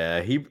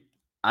 Yeah,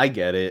 I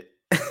get it.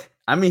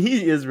 I mean,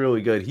 he is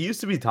really good. He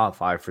used to be top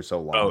 5 for so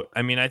long. Oh,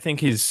 I mean, I think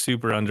he's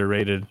super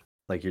underrated.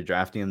 Like you're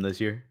drafting him this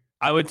year?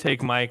 I would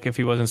take Mike if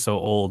he wasn't so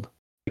old.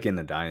 Like in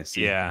the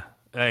dynasty. Yeah.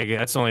 Like,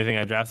 that's the only thing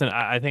I drafted.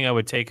 I think I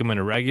would take him in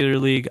a regular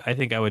league. I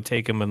think I would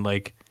take him in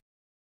like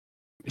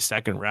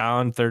second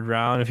round, third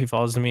round if he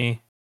falls to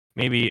me.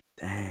 Maybe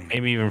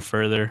even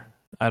further.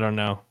 I don't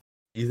know.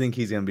 You think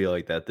he's gonna be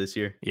like that this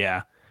year?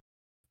 Yeah.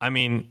 I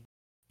mean,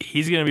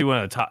 he's gonna be one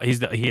of the top.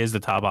 He is the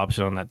top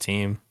option on that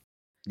team.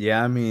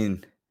 Yeah, I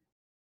mean,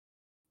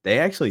 they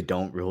actually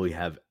don't really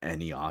have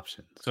any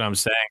options. That's what I'm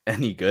saying.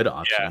 Any good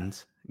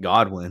options. Yeah.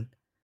 Godwin.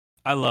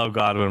 I love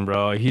Godwin,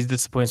 bro. He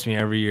disappoints me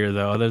every year,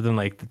 though. Other than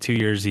like the 2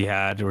 years he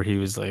had where he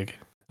was like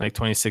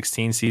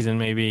 2016 season,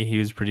 maybe he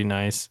was pretty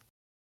nice.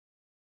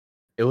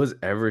 It was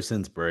ever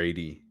since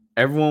Brady.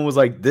 Everyone was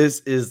like, this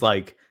is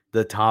like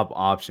the top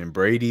option.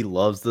 Brady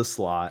loves the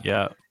slot.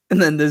 Yeah.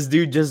 And then this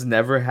dude just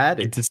never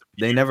had it.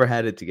 They never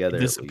had it together.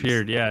 It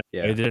disappeared. Yeah.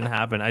 It didn't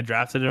happen. I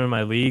drafted him in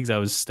my leagues. I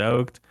was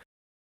stoked.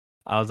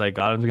 I was like,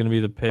 Godwin's going to be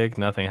the pick.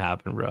 Nothing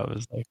happened, bro. It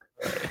was like...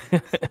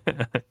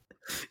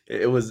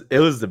 It was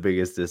the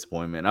biggest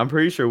disappointment. I'm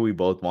pretty sure we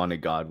both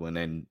wanted Godwin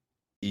and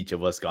each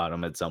of us got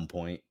him at some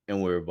point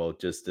and we were both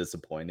just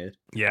disappointed.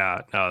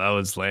 Yeah, no, that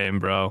was lame,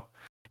 bro.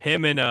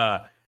 Him and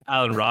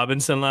Allen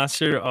Robinson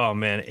last year. Oh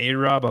man,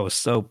 A-Rob, I was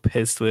so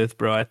pissed with,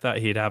 bro. I thought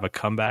he'd have a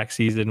comeback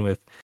season with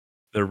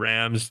the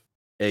Rams.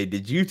 Hey,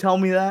 did you tell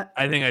me that?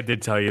 I think I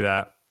did tell you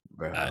that.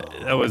 Bro,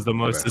 that was the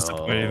most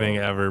disappointing thing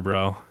ever,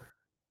 bro.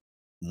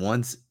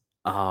 Once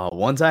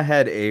I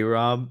had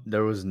A-Rob,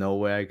 there was no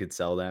way I could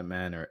sell that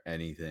man or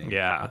anything.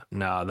 Yeah,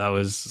 no, that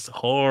was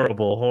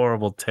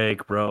horrible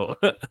take, bro.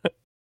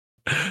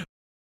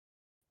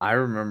 I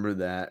remember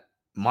that.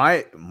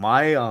 My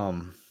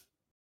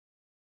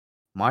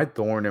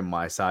thorn in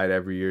my side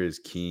every year is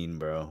Keen,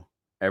 bro.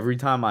 Every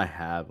time I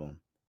have him.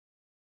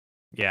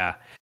 Yeah.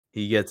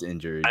 He gets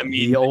injured. I mean,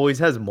 he always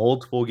has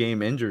multiple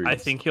game injuries. I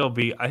think he'll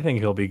be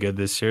good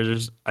this year.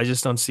 I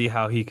just don't see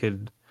how he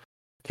could.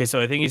 Okay,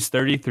 so I think he's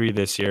 33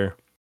 this year.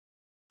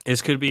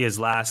 This could be his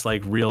last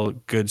like real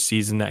good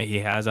season that he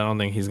has. I don't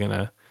think he's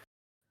gonna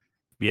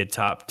be a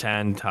top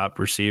 10 top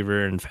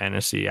receiver in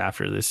fantasy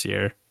after this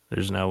year.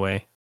 There's no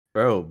way,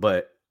 bro.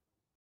 But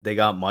they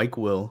got Mike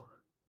Will,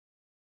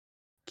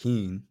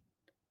 Keen,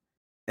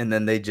 and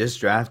then they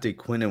just drafted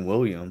Quentin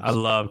Williams. I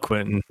love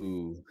Quentin.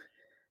 Ooh,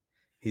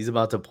 he's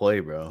about to play,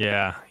 bro.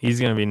 Yeah, he's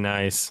gonna be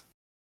nice.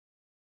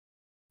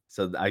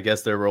 So I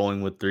guess they're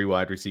rolling with 3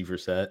 wide receiver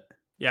set.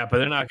 Yeah, but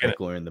they're not gonna.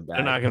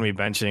 They're not gonna be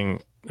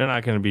benching. They're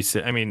not gonna be.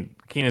 I mean,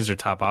 Keen is their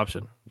top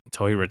option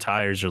until he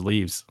retires or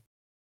leaves.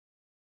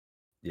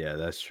 Yeah,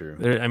 that's true.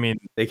 I mean,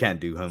 they can't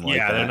do him like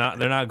that. Yeah,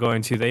 they're not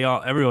going to.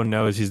 Everyone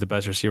knows he's the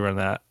best receiver on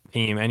that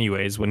team,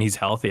 anyways. When he's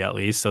healthy, at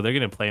least, so they're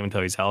gonna play him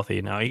until he's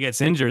healthy. Now he gets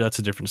injured, that's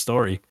a different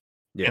story.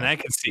 Yeah, and I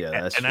could see.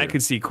 I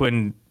could see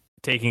Quinn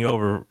taking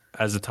over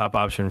as the top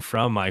option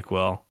from Mike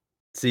Will.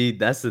 See,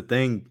 that's the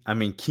thing. I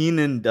mean,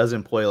 Keenan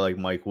doesn't play like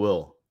Mike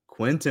Will.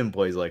 Quentin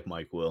plays like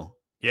Mike Will.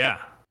 Yeah.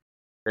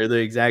 They're the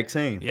exact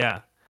same.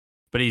 Yeah.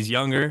 But he's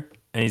younger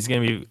and he's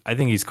going to be, I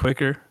think he's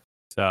quicker.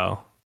 So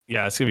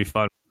yeah, it's gonna be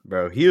fun.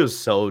 Bro, he was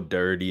so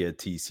dirty at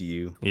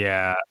TCU.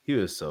 Yeah, He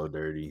was so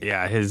dirty.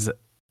 yeah. His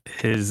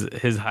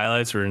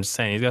highlights were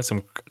insane. He's got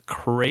some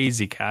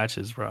crazy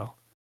catches, bro.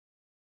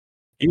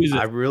 He was a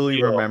I really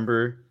steal.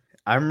 remember.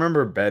 I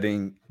remember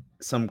betting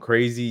some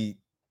crazy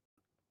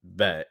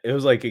bet. It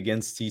was like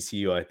against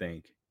TCU, I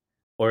think,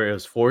 or it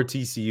was for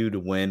TCU to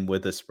win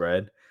with a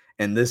spread.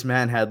 And this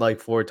man had like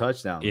 4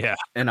 touchdowns. Yeah.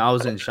 And I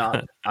was in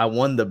shock. I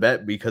won the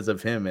bet because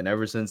of him. And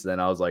ever since then,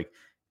 I was like,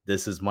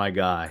 this is my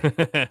guy.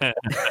 It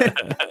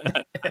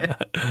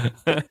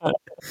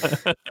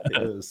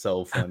was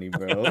so funny,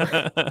 bro.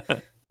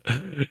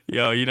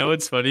 Yo, you know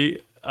what's funny?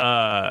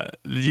 Did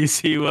you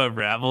see what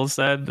Ravel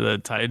said, the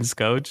Titans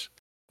coach,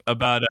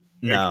 about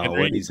Derrick No, Henry?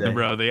 what'd he say?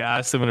 Bro, they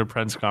asked him in a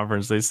press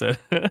conference. They said,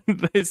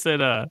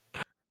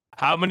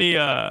 how many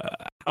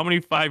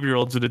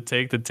 5-year-olds would it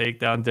take to take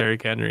down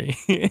Derrick Henry?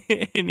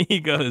 And he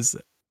goes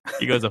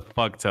a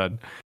fuck ton.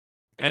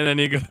 And then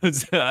he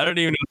goes, I don't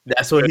even know.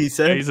 That's what he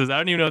said. He says, I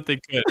don't even know if they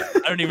could.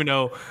 I don't even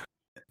know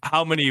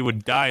how many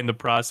would die in the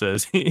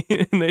process.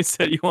 And they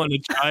said, you want to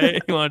try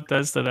it? You want to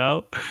test it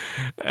out?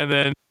 And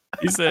then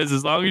he says,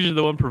 as long as you're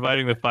the one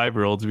providing the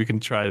 5-year-olds, we can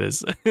try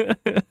this.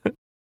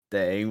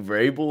 Dang,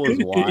 Vrabel is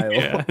wild.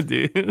 Yeah,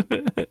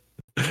 dude.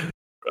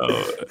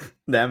 Bro.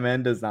 That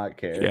man does not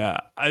care. Yeah,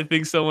 I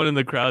think someone in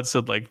the crowd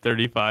said like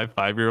 35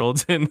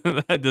 5-year-olds, and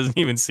that doesn't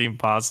even seem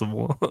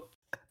possible.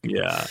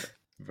 Yeah.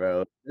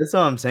 Bro, that's what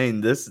I'm saying.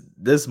 This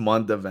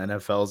month of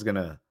NFL is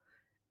gonna,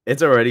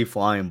 it's already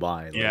flying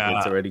by. Like, Yeah,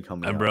 it's already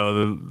coming up.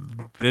 bro.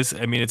 It's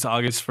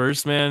August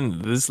 1st,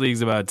 man. This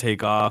league's about to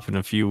take off in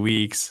a few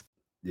weeks.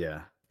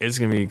 Yeah, It's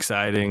gonna be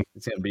exciting.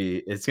 it's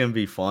gonna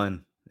be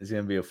fun. It's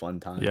gonna be a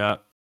fun time. Yeah.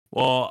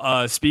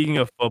 Well, speaking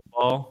of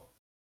football,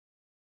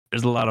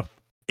 there's a lot of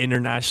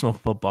international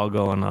football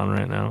going on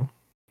right now.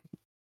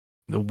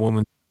 The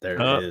woman,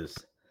 There is.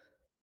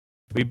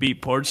 we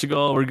beat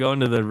Portugal. We're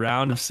going to the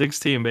round of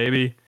 16,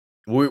 baby.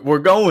 We're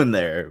going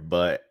there,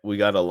 but we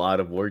got a lot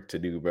of work to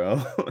do,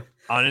 bro.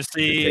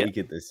 Honestly, to take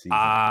it this season.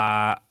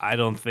 I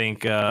don't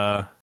think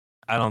the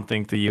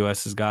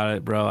US has got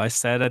it, bro. I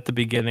said at the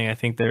beginning, I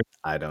think they're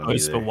I don't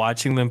close, either. but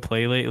watching them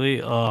play lately,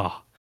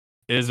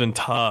 it has been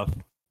tough.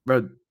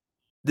 Bro,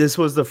 this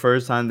was the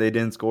first time they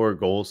didn't score a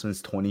goal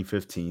since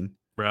 2015.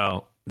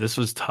 Bro, this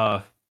was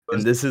tough.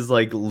 And this is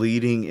like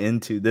leading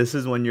into, this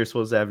is when you're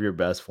supposed to have your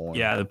best form.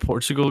 Yeah, the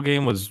Portugal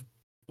game was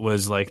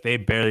like they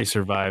barely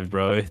survived,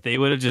 bro. If they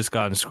would have just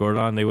gotten scored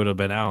on, they would have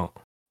been out.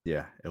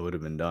 Yeah, it would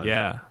have been done.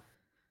 Yeah.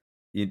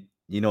 You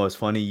know, it's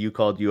funny you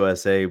called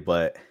USA,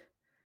 but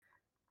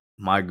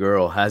my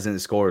girl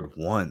hasn't scored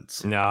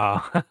once.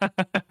 No.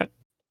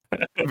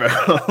 Bro,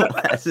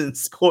 hasn't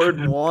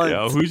scored once.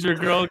 Yo, who's your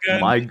girl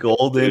again? My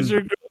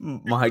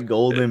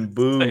golden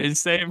boot.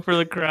 Same for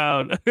the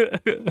crowd.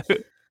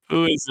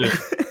 Who is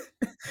it?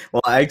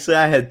 Well, actually,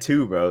 I had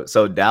 2, bro.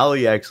 So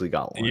Dally actually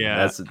got one.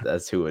 Yeah,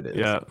 that's who it is.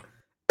 Yeah,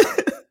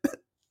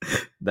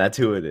 that's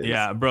who it is.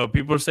 Yeah, bro.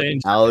 People are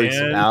saying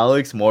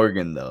Alex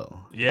Morgan though.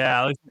 Yeah,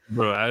 Alex,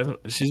 bro.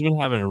 She's been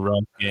having a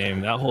rough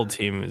game. That whole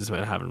team has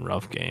been having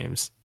rough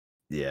games.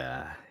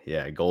 Yeah.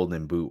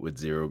 Golden boot with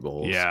 0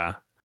 goals. Yeah,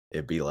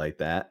 it'd be like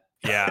that.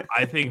 Yeah,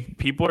 I think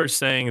people are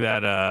saying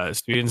that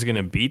Sweden's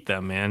gonna beat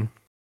them, man.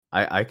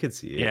 I could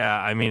see it.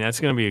 Yeah, I mean that's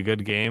gonna be a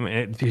good game.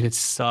 And dude, it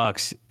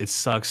sucks. It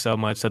sucks so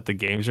much that the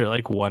games are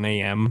like 1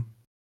 a.m.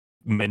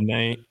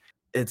 midnight.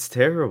 It's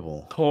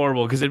terrible.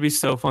 Horrible, because it'd be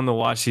so fun to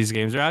watch these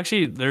games.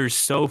 They're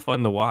so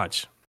fun to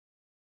watch.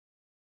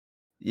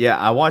 Yeah,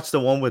 I watched the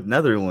one with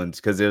Netherlands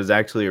because it was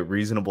actually a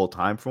reasonable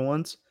time for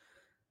once.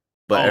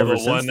 But ever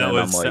since then,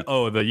 I'm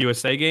like, the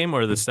USA game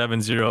or the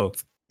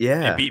 7-0?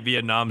 Yeah, they beat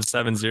Vietnam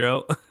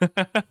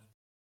 7-0.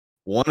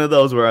 One of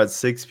those were at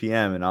 6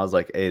 p.m. and I was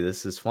like, hey,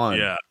 this is fun.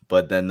 Yeah.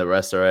 But then the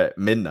rest are at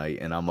midnight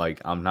and I'm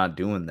like, I'm not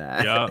doing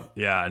that.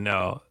 Yeah,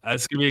 no.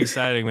 That's going to be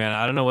exciting, man.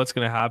 I don't know what's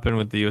going to happen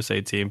with the USA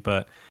team,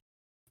 but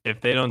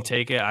if they don't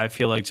take it, I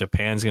feel like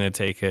Japan's going to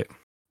take it.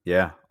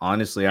 Yeah,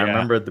 honestly, I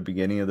remember at the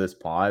beginning of this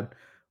pod,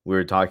 we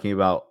were talking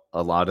about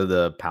a lot of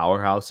the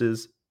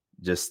powerhouses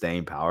just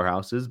staying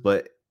powerhouses,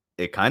 but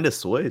it kind of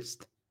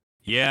switched.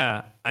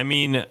 Yeah, I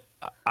mean,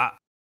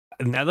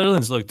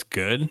 Netherlands looked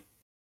good.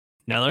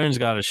 Netherlands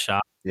got a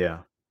shot. Yeah.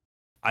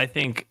 I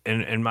think,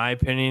 in my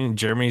opinion,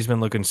 Germany's been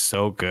looking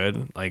so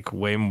good, like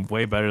way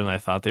better than I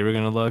thought they were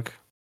going to look.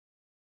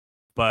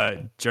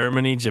 But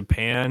Germany,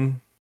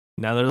 Japan,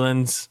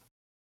 Netherlands,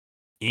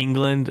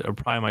 England are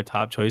probably my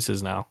top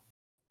choices now.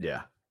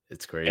 Yeah,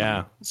 it's crazy.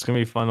 Yeah, it's going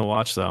to be fun to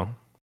watch, though.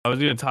 I was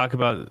going to talk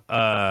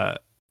about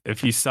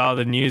if you saw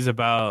the news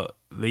about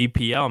the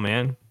EPL,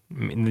 man,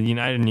 in the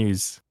United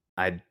news.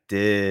 I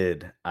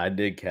did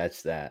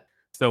catch that.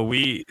 So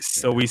we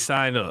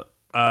signed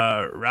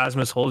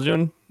Rasmus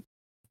Højlund,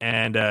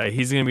 and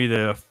he's gonna be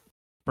the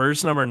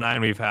first number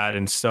 9 we've had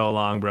in so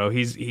long, bro.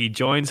 He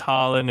joins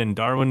Haaland and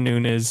Darwin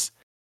Núñez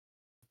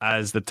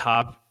as the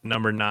top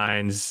number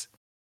 9s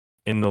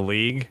in the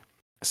league.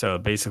 So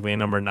basically, a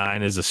number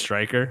 9 is a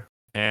striker.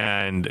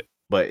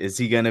 But is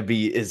he gonna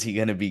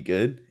be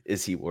good?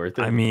 Is he worth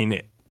it? I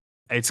mean,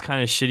 it's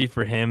kind of shitty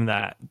for him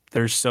that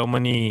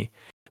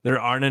there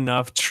aren't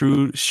enough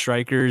true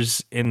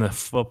strikers in the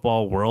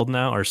football world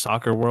now or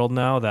soccer world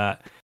now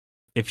that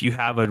if you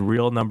have a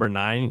real number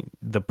 9,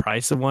 the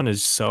price of one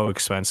is so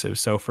expensive.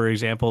 So for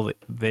example,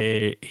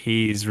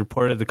 he's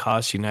reported the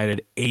cost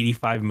United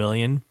 85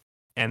 million,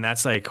 and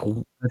that's like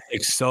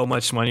so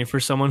much money for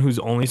someone who's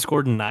only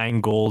scored 9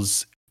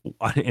 goals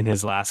in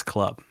his last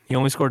club. He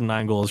only scored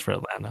 9 goals for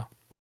Atlanta.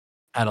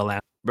 At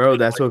Atlanta. Bro,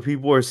 that's what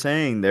people are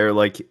saying. They're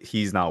like,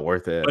 he's not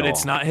worth it But at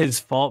it's all. not his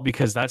fault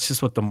because that's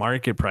just what the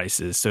market price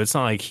is. So it's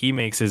not like he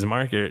makes his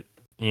market,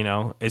 you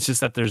know. It's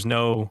just that there's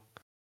no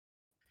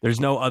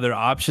other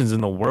options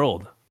in the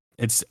world.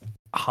 It's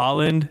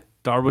Holland,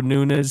 Darwin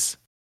Núñez,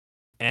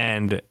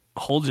 and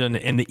Holden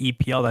in the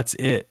EPL. That's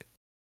it.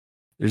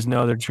 There's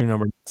no other true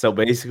number. So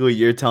basically,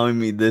 you're telling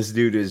me this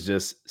dude is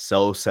just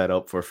so set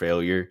up for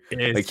failure.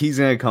 Like he's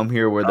gonna come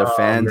here where the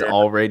fans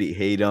already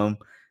hate him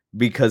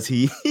because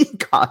he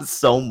costs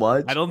so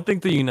much. I don't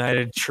think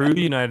the true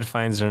United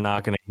fans are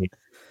not gonna hate,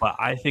 but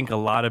I think a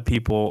lot of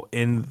people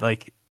in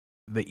like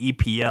the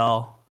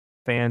EPL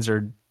fans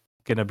are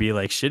gonna be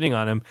like shitting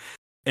on him.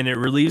 And it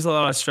relieves a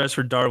lot of stress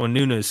for Darwin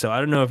Núñez. So I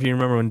don't know if you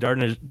remember when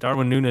Darwin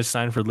Núñez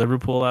signed for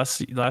Liverpool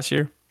last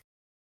year.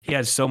 He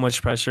had so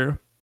much pressure.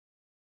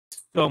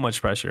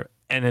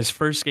 And his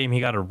first game,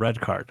 he got a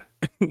red card.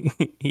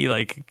 He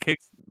like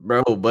kicks.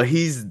 Bro, but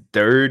he's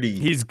dirty.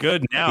 He's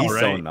good now, he's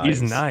right? So nice.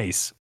 He's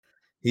nice.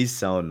 He's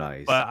so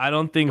nice. But I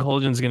don't think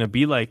Holden's going to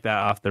be like that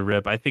off the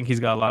rip. I think he's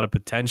got a lot of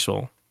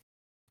potential.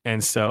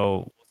 And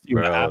so we'll see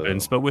what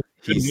happens. But with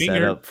he's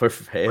set up for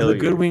failure. With a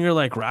good winger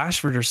like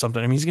Rashford or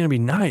something, I mean, he's going to be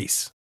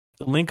nice.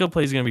 The link-up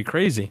play is going to be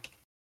crazy.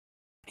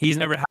 He's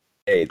never had.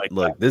 Hey, like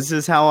look, this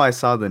is how I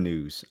saw the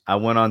news. I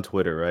went on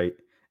Twitter, right?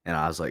 And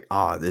I was like,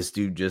 oh, this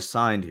dude just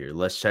signed here.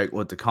 Let's check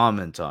what the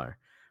comments are.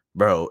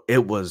 Bro,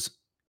 it was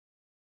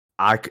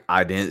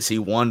I didn't see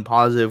one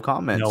positive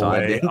comment. No so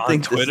way. I didn't on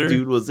think Twitter? This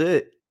dude was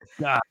it.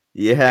 God,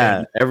 yeah.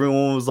 man.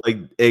 Everyone was like,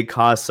 it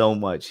costs so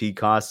much. He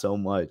costs so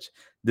much.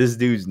 This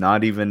dude's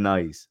not even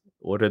nice.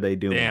 What are they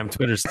doing? Damn,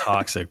 Twitter's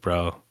toxic,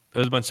 bro.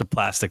 There's a bunch of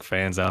plastic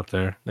fans out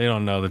there. They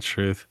don't know the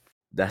truth.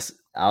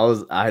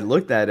 I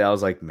looked at it, I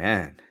was like,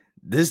 man,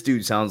 this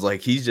dude sounds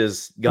like he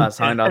just got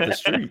signed off the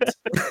streets.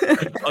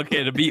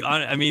 Okay, to be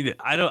honest, I mean,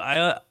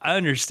 I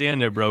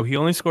understand it, bro. He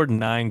only scored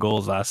 9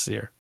 goals last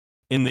year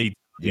in the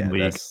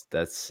league.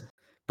 That's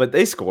but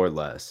they score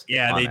less.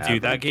 Yeah, they do.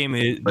 That game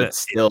is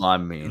still, I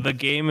mean, the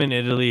game in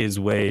Italy is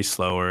way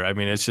slower. I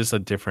mean, it's just a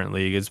different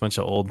league. It's a bunch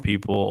of old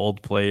people,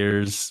 old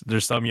players.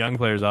 There's some young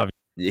players,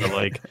 obviously, but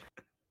like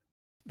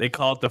they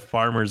call it the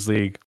Farmers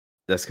League.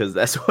 That's because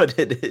that's what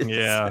it is.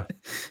 Yeah,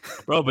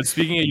 bro. But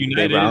speaking of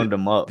United, they round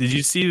them up. Did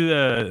you see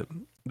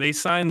they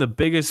signed the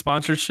biggest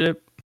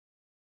sponsorship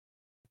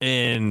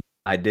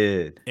I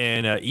did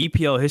in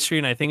EPL history,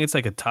 and I think it's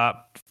like a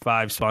top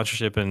 5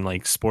 sponsorship in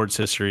like sports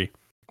history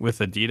with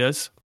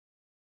Adidas,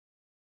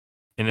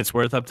 and it's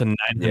worth up to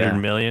 900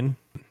 million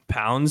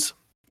pounds,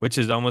 which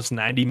is almost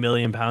 90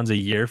 million pounds a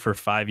year for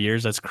 5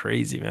 years. That's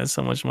crazy, man. That's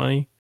so much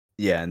money.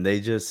 Yeah, and they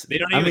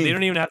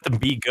don't even have to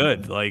be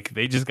good. Like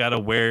they just got to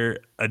wear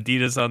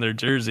Adidas on their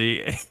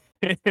jersey,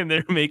 and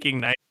they're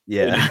making 90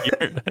 million a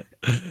year.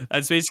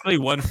 That's basically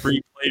one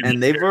free play.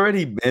 And they've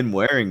already been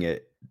wearing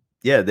it.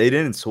 Yeah, they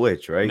didn't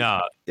switch, right?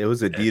 No, it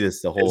was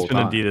Adidas the whole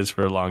time. It's been Adidas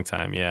for a long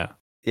time, yeah.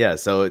 Yeah,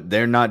 so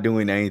they're not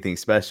doing anything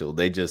special.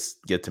 They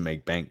just get to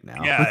make bank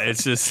now. Yeah,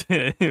 it's just,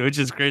 which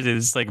is crazy.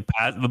 It's like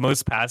the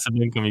most passive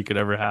income you could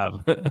ever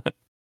have.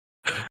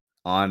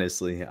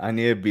 Honestly, I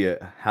need to be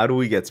how do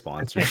we get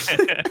sponsors?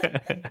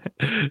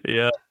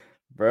 Yeah.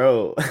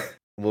 Bro,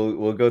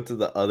 we'll go to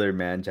the other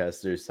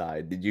Manchester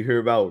side. Did you hear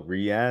about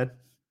Riyadh?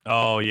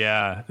 Oh,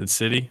 yeah. The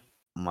city?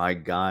 My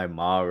guy,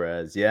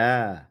 Mahrez.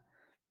 Yeah.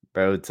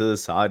 Bro, to the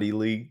Saudi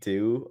league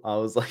too. I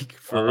was like,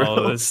 for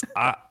real.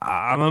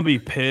 I'm gonna be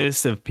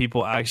pissed if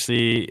people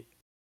actually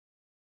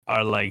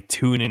are like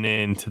tuning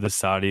in to the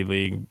Saudi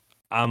league.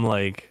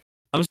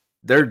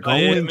 They're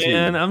going to.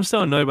 Man, I'm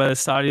so annoyed by the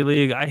Saudi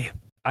league.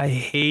 I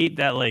hate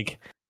that like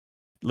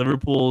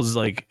Liverpool's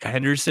like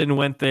Henderson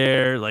went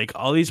there. Like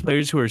all these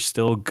players who are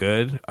still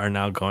good are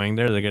now going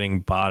there. They're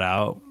getting bought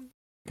out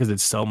because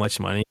it's so much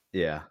money.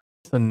 Yeah.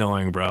 It's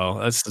annoying, bro.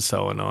 That's just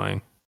so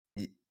annoying.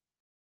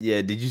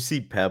 Yeah, did you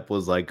see Pep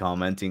was like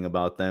commenting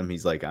about them?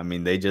 He's like, I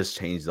mean, they just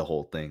changed the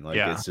whole thing. Like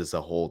it's just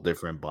a whole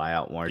different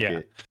buyout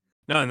market. Yeah.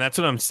 No, and that's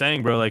what I'm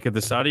saying, bro. Like if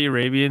the Saudi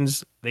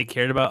Arabians, they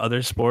cared about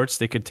other sports,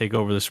 they could take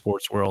over the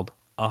sports world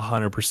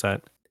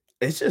 100%.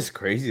 It's just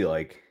crazy.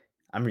 Like,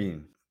 I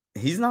mean,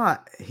 he's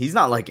not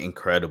like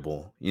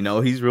incredible. You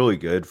know, he's really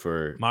good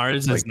for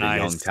Mahrez like, is nice.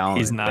 Young talent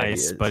he's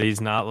nice, but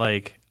he's not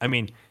like, I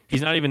mean,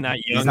 he's not even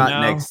that young. He's not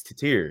now. next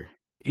tier.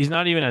 He's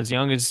not even as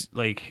young as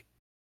like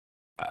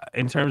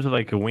in terms of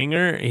like a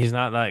winger, he's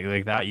not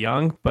like that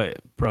young, but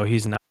bro,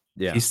 he's not.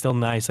 Yeah, he's still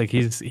nice. Like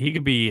he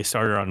could be a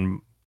starter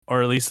on,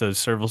 or at least a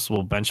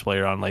serviceable bench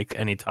player on like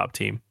any top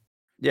team.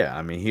 Yeah,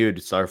 I mean he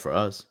would start for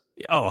us.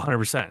 Oh,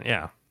 100%.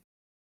 Yeah,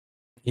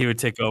 he would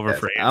take over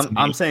for.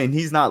 I'm saying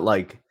he's not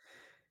like.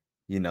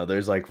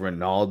 There's like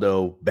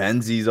Ronaldo,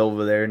 Benzi's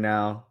over there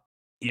now.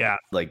 Yeah.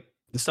 Like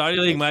The Saudi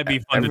League might be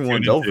fun to tune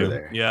everyone's over into.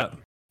 there. Yeah.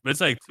 But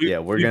it's like Yeah,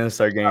 we're two gonna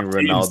start getting top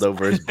teams. Ronaldo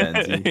versus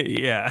Benzi.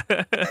 Yeah.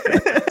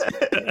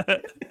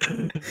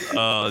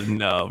 Oh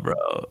no,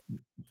 bro.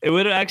 It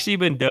would have actually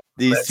been dope if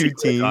These Messi two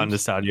would have gone to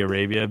teams, Saudi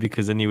Arabia,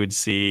 because then you would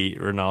see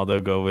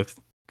Ronaldo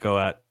go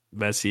at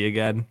Messi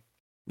again.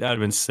 That would have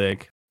been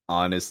sick.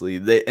 honestly.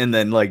 And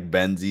then like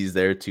Benzi's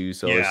there too,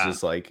 so it's Yeah.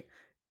 just like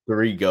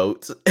 3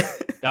 goats.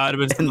 That would have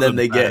been some And of then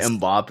the they get best.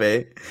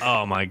 Mbappe.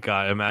 Oh my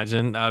god,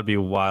 imagine. That would be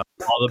wild.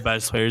 All the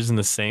best players in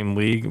the same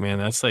league, man.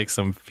 That's like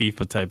some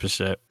FIFA type of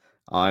shit.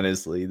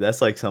 Honestly,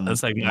 that's like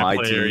That's like my my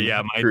player, team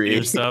my team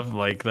create. stuff.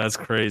 Like, that's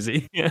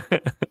crazy.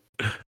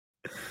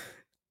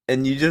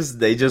 And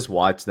they just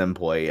watch them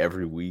play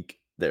every week.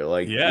 They're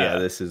like, yeah, Yeah.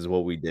 this is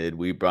what we did.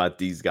 We brought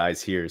these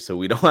guys here so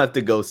we don't have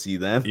to go see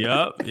them.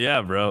 Yep.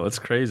 Yeah, bro. It's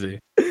crazy.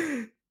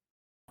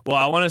 Well,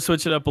 I want to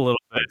switch it up a little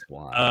bit. That's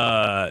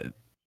wild.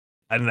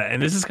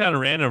 And this is kind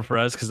of random for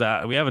us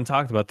because we haven't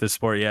talked about this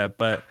sport yet.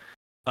 But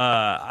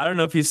I don't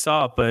know if you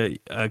saw it,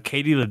 but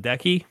Katie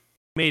Ledecky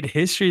made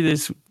history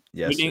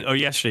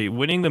yesterday,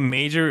 winning the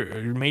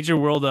major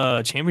world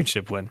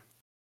championship win.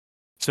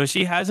 So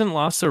she hasn't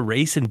lost a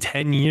race in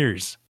 10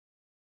 years.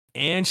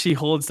 And she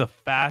holds the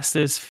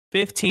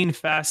 15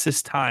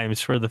 fastest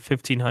times for the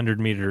 1500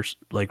 meters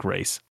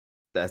race.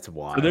 That's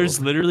wild. So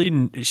there's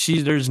literally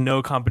there's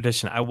no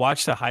competition. I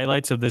watched the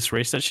highlights of this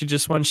race that she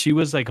just won. She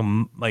was like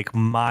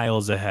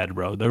miles ahead,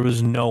 bro. There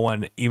was no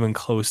one even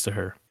close to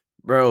her.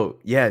 Bro,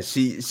 yeah,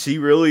 she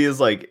really is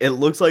like, it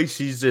looks like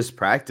she's just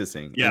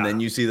practicing. Yeah. And then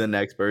you see the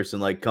next person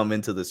like come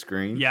into the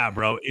screen. Yeah,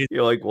 bro.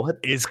 You're like, what?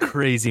 It's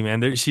crazy,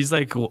 man. She's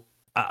like,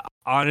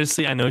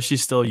 honestly, I know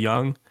she's still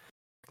young,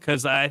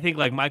 because I think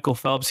like Michael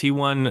Phelps, he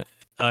won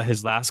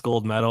his last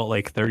gold medal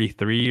like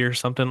 33 or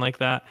something like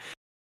that.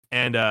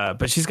 And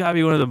but she's got to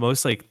be one of the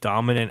most like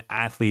dominant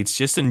athletes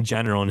just in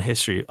general in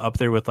history, up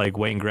there with like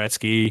Wayne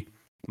Gretzky,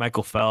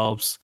 Michael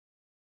Phelps,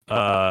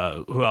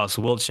 who else?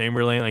 Wilt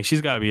Chamberlain. Like, she's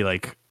got to be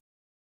like,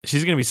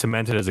 she's gonna be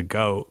cemented as a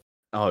GOAT.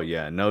 Oh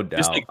yeah, no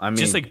doubt.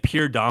 Just like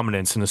pure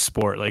dominance in a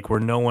sport, like where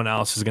no one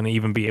else is gonna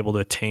even be able to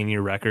attain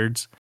your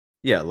records.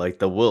 Yeah, like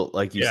the Wilt,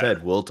 like you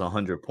said, Wilt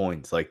 100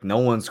 points. Like no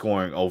one's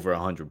scoring over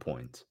 100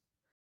 points.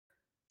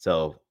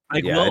 So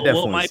like, yeah, I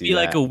definitely might see be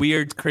that. like a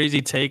weird,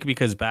 crazy take,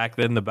 because back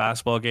then the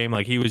basketball game,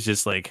 like he was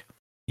just like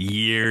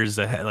years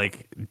ahead,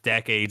 like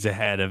decades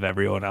ahead of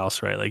everyone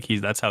else, right? Like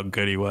that's how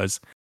good he was.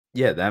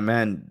 Yeah, that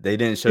man, they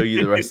didn't show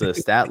you the rest of the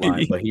stat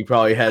line, but he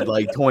probably had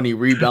like 20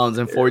 rebounds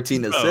and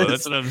 14 assists. Oh,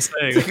 that's what I'm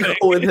saying. To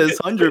go with his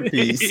 100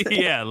 piece.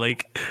 Yeah,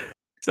 like,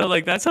 so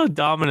like that's how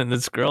dominant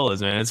this girl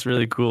is, man. It's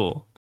really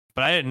cool.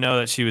 But I didn't know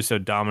that she was so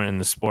dominant in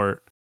the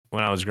sport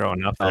when I was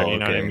growing up there. You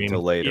know what I mean?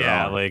 Until later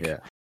on. Like, yeah.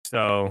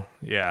 So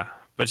yeah.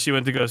 But she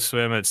went to go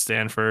swim at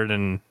Stanford,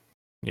 and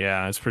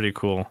yeah, it's pretty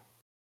cool.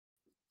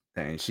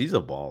 Dang, she's a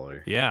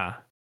baller. Yeah.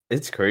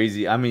 It's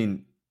crazy. I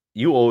mean,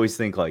 you always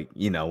think like,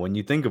 when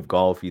you think of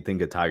golf, you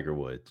think of Tiger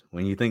Woods.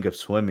 When you think of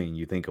swimming,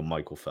 you think of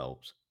Michael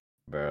Phelps.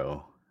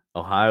 Bro,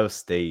 Ohio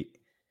State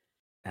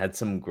had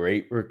some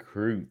great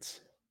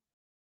recruits.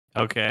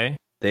 Okay.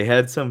 They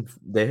had some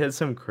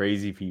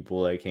crazy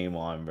people that came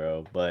on,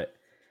 bro. But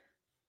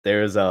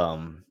there's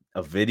a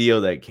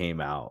video that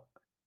came out,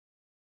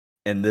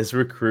 and this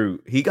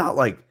recruit, he got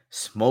like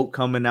smoke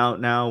coming out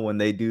now when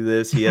they do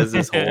this. He has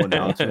this whole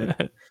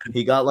announcement.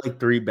 He got like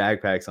 3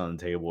 backpacks on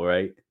the table,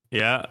 right?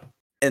 Yeah.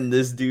 And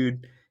this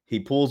dude, he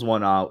pulls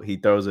one out, he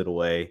throws it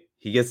away.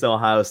 He gets the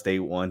Ohio State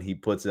one, he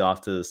puts it off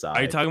to the side.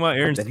 Are you talking about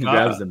Aaron Scott? Then he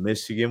grabs the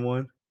Michigan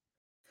one.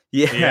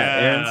 Yeah,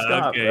 Aaron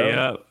Scott, okay,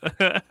 bro.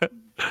 Yeah.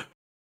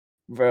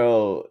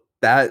 Bro,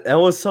 that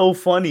was so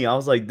funny. I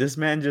was like, this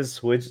man just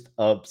switched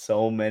up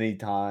so many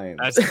times.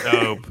 That's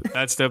dope.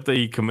 That's dope that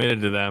he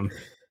committed to them.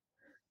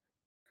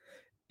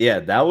 Yeah,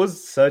 that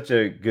was such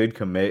a good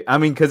commit. I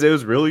mean, because it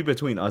was really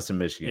between us and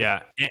Michigan.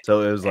 Yeah.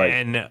 So it was like,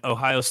 and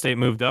Ohio State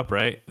moved up,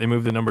 right? They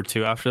moved to number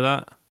 2 after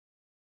that.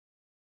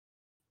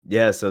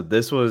 Yeah, so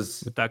this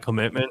was with that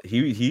commitment.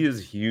 He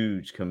is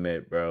huge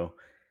commit, bro.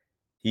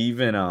 He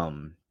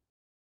even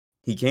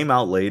he came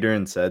out later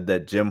and said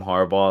that Jim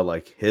Harbaugh,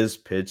 like his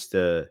pitch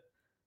to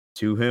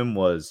him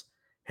was,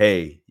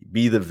 hey,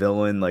 be the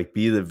villain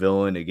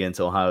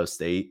against Ohio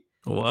State.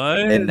 What?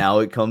 And now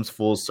it comes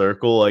full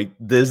circle. Like,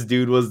 this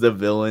dude was the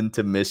villain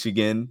to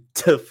Michigan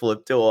to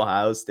flip to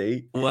Ohio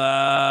State.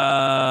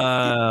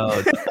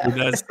 Wow. Dude,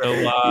 that's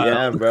so wild.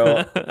 Yeah,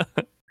 bro.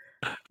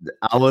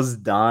 I was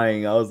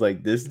dying. I was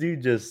like, this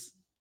dude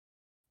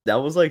that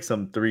was like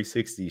some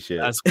 360 shit.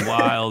 That's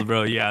wild,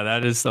 bro. Yeah,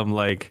 that is some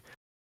like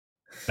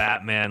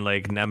Batman,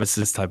 like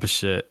Nemesis type of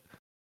shit.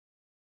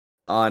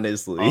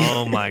 Honestly.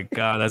 Oh my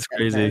God, that's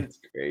crazy. That's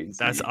crazy.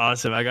 That's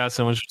awesome. I got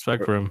so much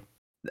respect for him.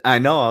 I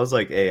know. I was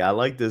like, hey, I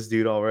like this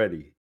dude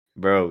already.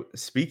 Bro,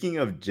 speaking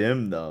of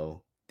Jim,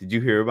 though, did you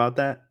hear about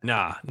that?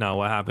 No,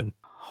 what happened?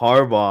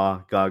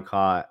 Harbaugh got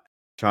caught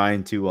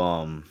trying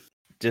to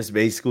just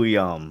basically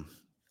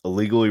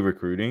illegally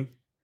recruiting.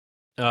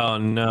 Oh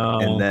no.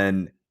 And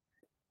then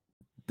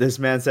this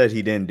man said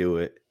he didn't do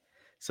it.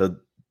 So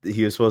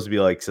he was supposed to be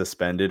like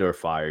suspended or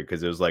fired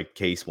because it was like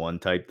case 1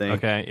 type thing.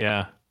 Okay,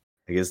 yeah.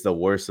 I guess the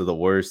worst of the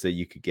worst that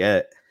you could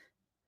get.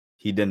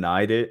 He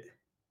denied it,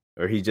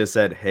 or he just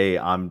said, "Hey,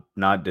 I'm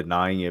not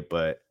denying it,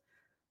 but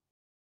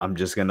I'm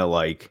just gonna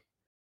like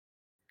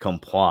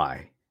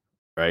comply."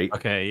 Right?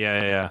 Okay,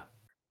 yeah.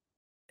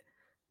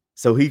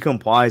 So he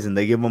complies, and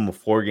they give him a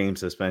 4-game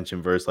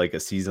suspension versus like a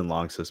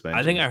season-long suspension.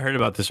 I think I heard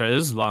about this, right?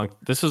 This is long.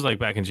 This was like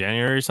back in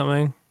January or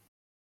something.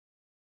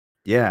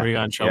 Yeah, Where he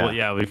got in trouble.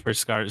 Yeah, we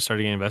first started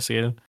getting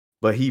investigated.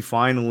 But he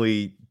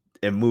finally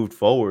it moved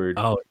forward.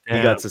 Oh, damn.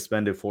 He got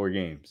suspended 4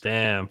 games.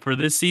 Damn, for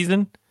this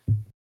season?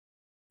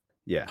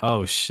 Yeah.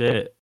 Oh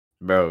shit,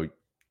 bro.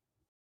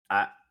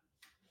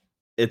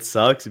 It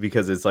sucks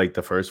because it's like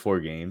the first 4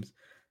 games.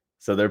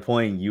 So they're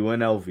playing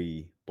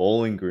UNLV,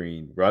 Bowling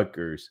Green,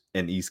 Rutgers,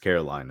 and East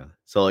Carolina.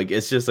 So like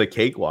it's just a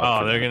cakewalk.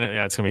 Oh,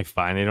 it's gonna be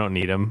fine. They don't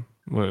need him.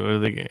 What are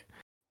they gonna?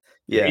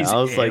 Yeah,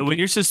 I was like, when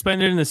you're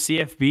suspended in the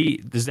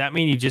CFB, does that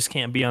mean you just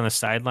can't be on the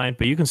sideline?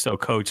 But you can still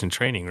coach and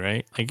training,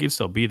 right? Like you can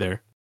still be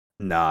there.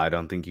 Nah, I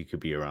don't think you could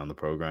be around the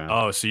program.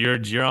 Oh, so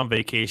you're on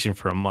vacation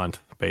for a month,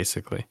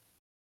 basically.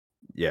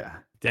 Yeah.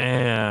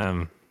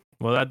 Damn.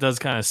 Well, that does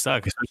kind of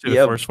suck, especially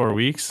the first 4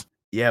 weeks.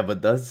 Yeah,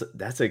 but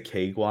that's a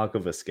cakewalk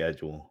of a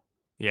schedule.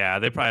 Yeah,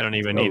 they probably don't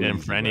even need him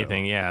for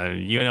anything. Bro. Yeah,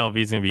 UNLV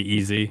is gonna be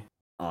easy,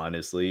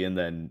 honestly. And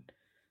then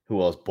who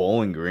else?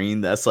 Bowling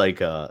Green. That's like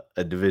a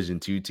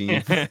Division II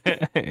team.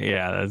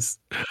 Yeah, that's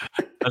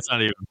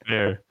not even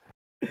fair.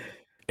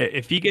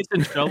 If he gets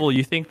in trouble,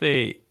 you think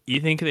they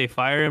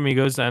fire him? He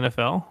goes to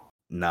NFL?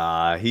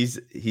 Nah,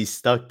 he's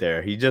stuck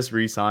there. He just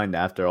re-signed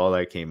after all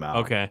that came out.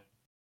 Okay,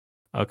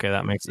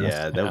 that makes sense.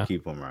 Yeah, they'll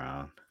keep him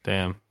around.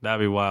 Damn, that'd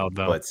be wild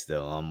though. But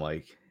still, I'm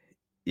like,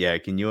 yeah,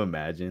 can you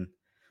imagine?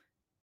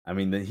 I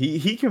mean,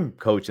 he can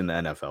coach in the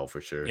NFL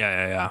for sure.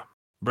 Yeah.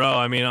 Bro,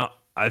 I mean,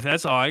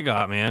 that's all I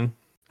got, man.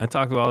 I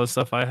talked about all the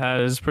stuff I had.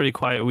 It was a pretty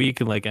quiet week,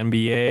 and like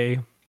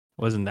NBA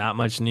wasn't that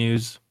much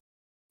news.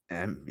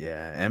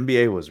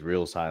 NBA was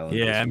real silent.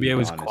 Yeah, NBA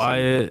was honestly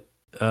quiet.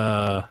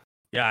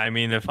 Yeah, I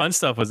mean, the fun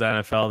stuff was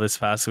NFL this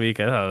past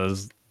week. I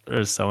thought there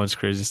was so much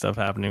crazy stuff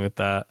happening with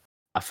that.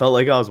 I felt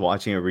like I was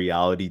watching a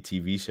reality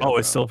TV show. Oh,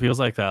 it still feels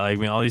like that. Like,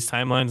 I mean, all these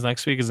timelines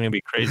next week is gonna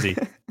be crazy.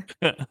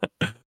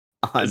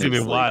 Honestly, it's gonna be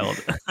wild.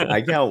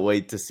 I can't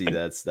wait to see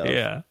that stuff.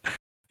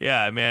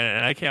 Yeah, man,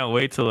 and I can't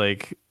wait to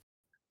like.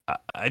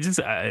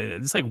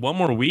 It's like one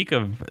more week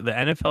of the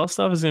NFL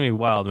stuff is gonna be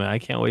wild, man. I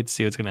can't wait to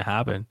see what's gonna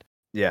happen.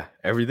 Yeah,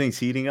 everything's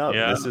heating up.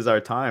 Yeah. This is our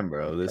time,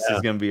 bro. This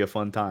is gonna be a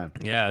fun time.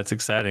 Yeah, it's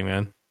exciting,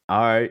 man.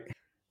 All right,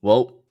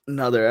 well,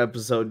 another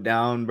episode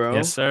down, bro.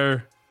 Yes,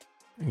 sir.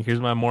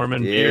 Here's my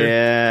Mormon beer.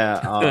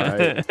 Yeah, all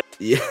right.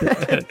 Yeah,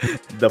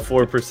 the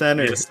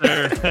 4%er. Yes,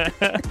 sir.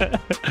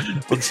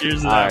 Well,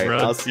 cheers to that,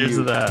 bro. Cheers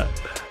to that.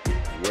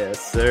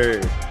 Yes,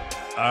 sir.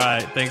 All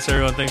right. Thanks,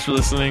 everyone. Thanks for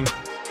listening.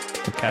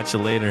 We'll catch you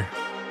later.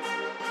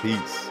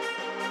 Peace.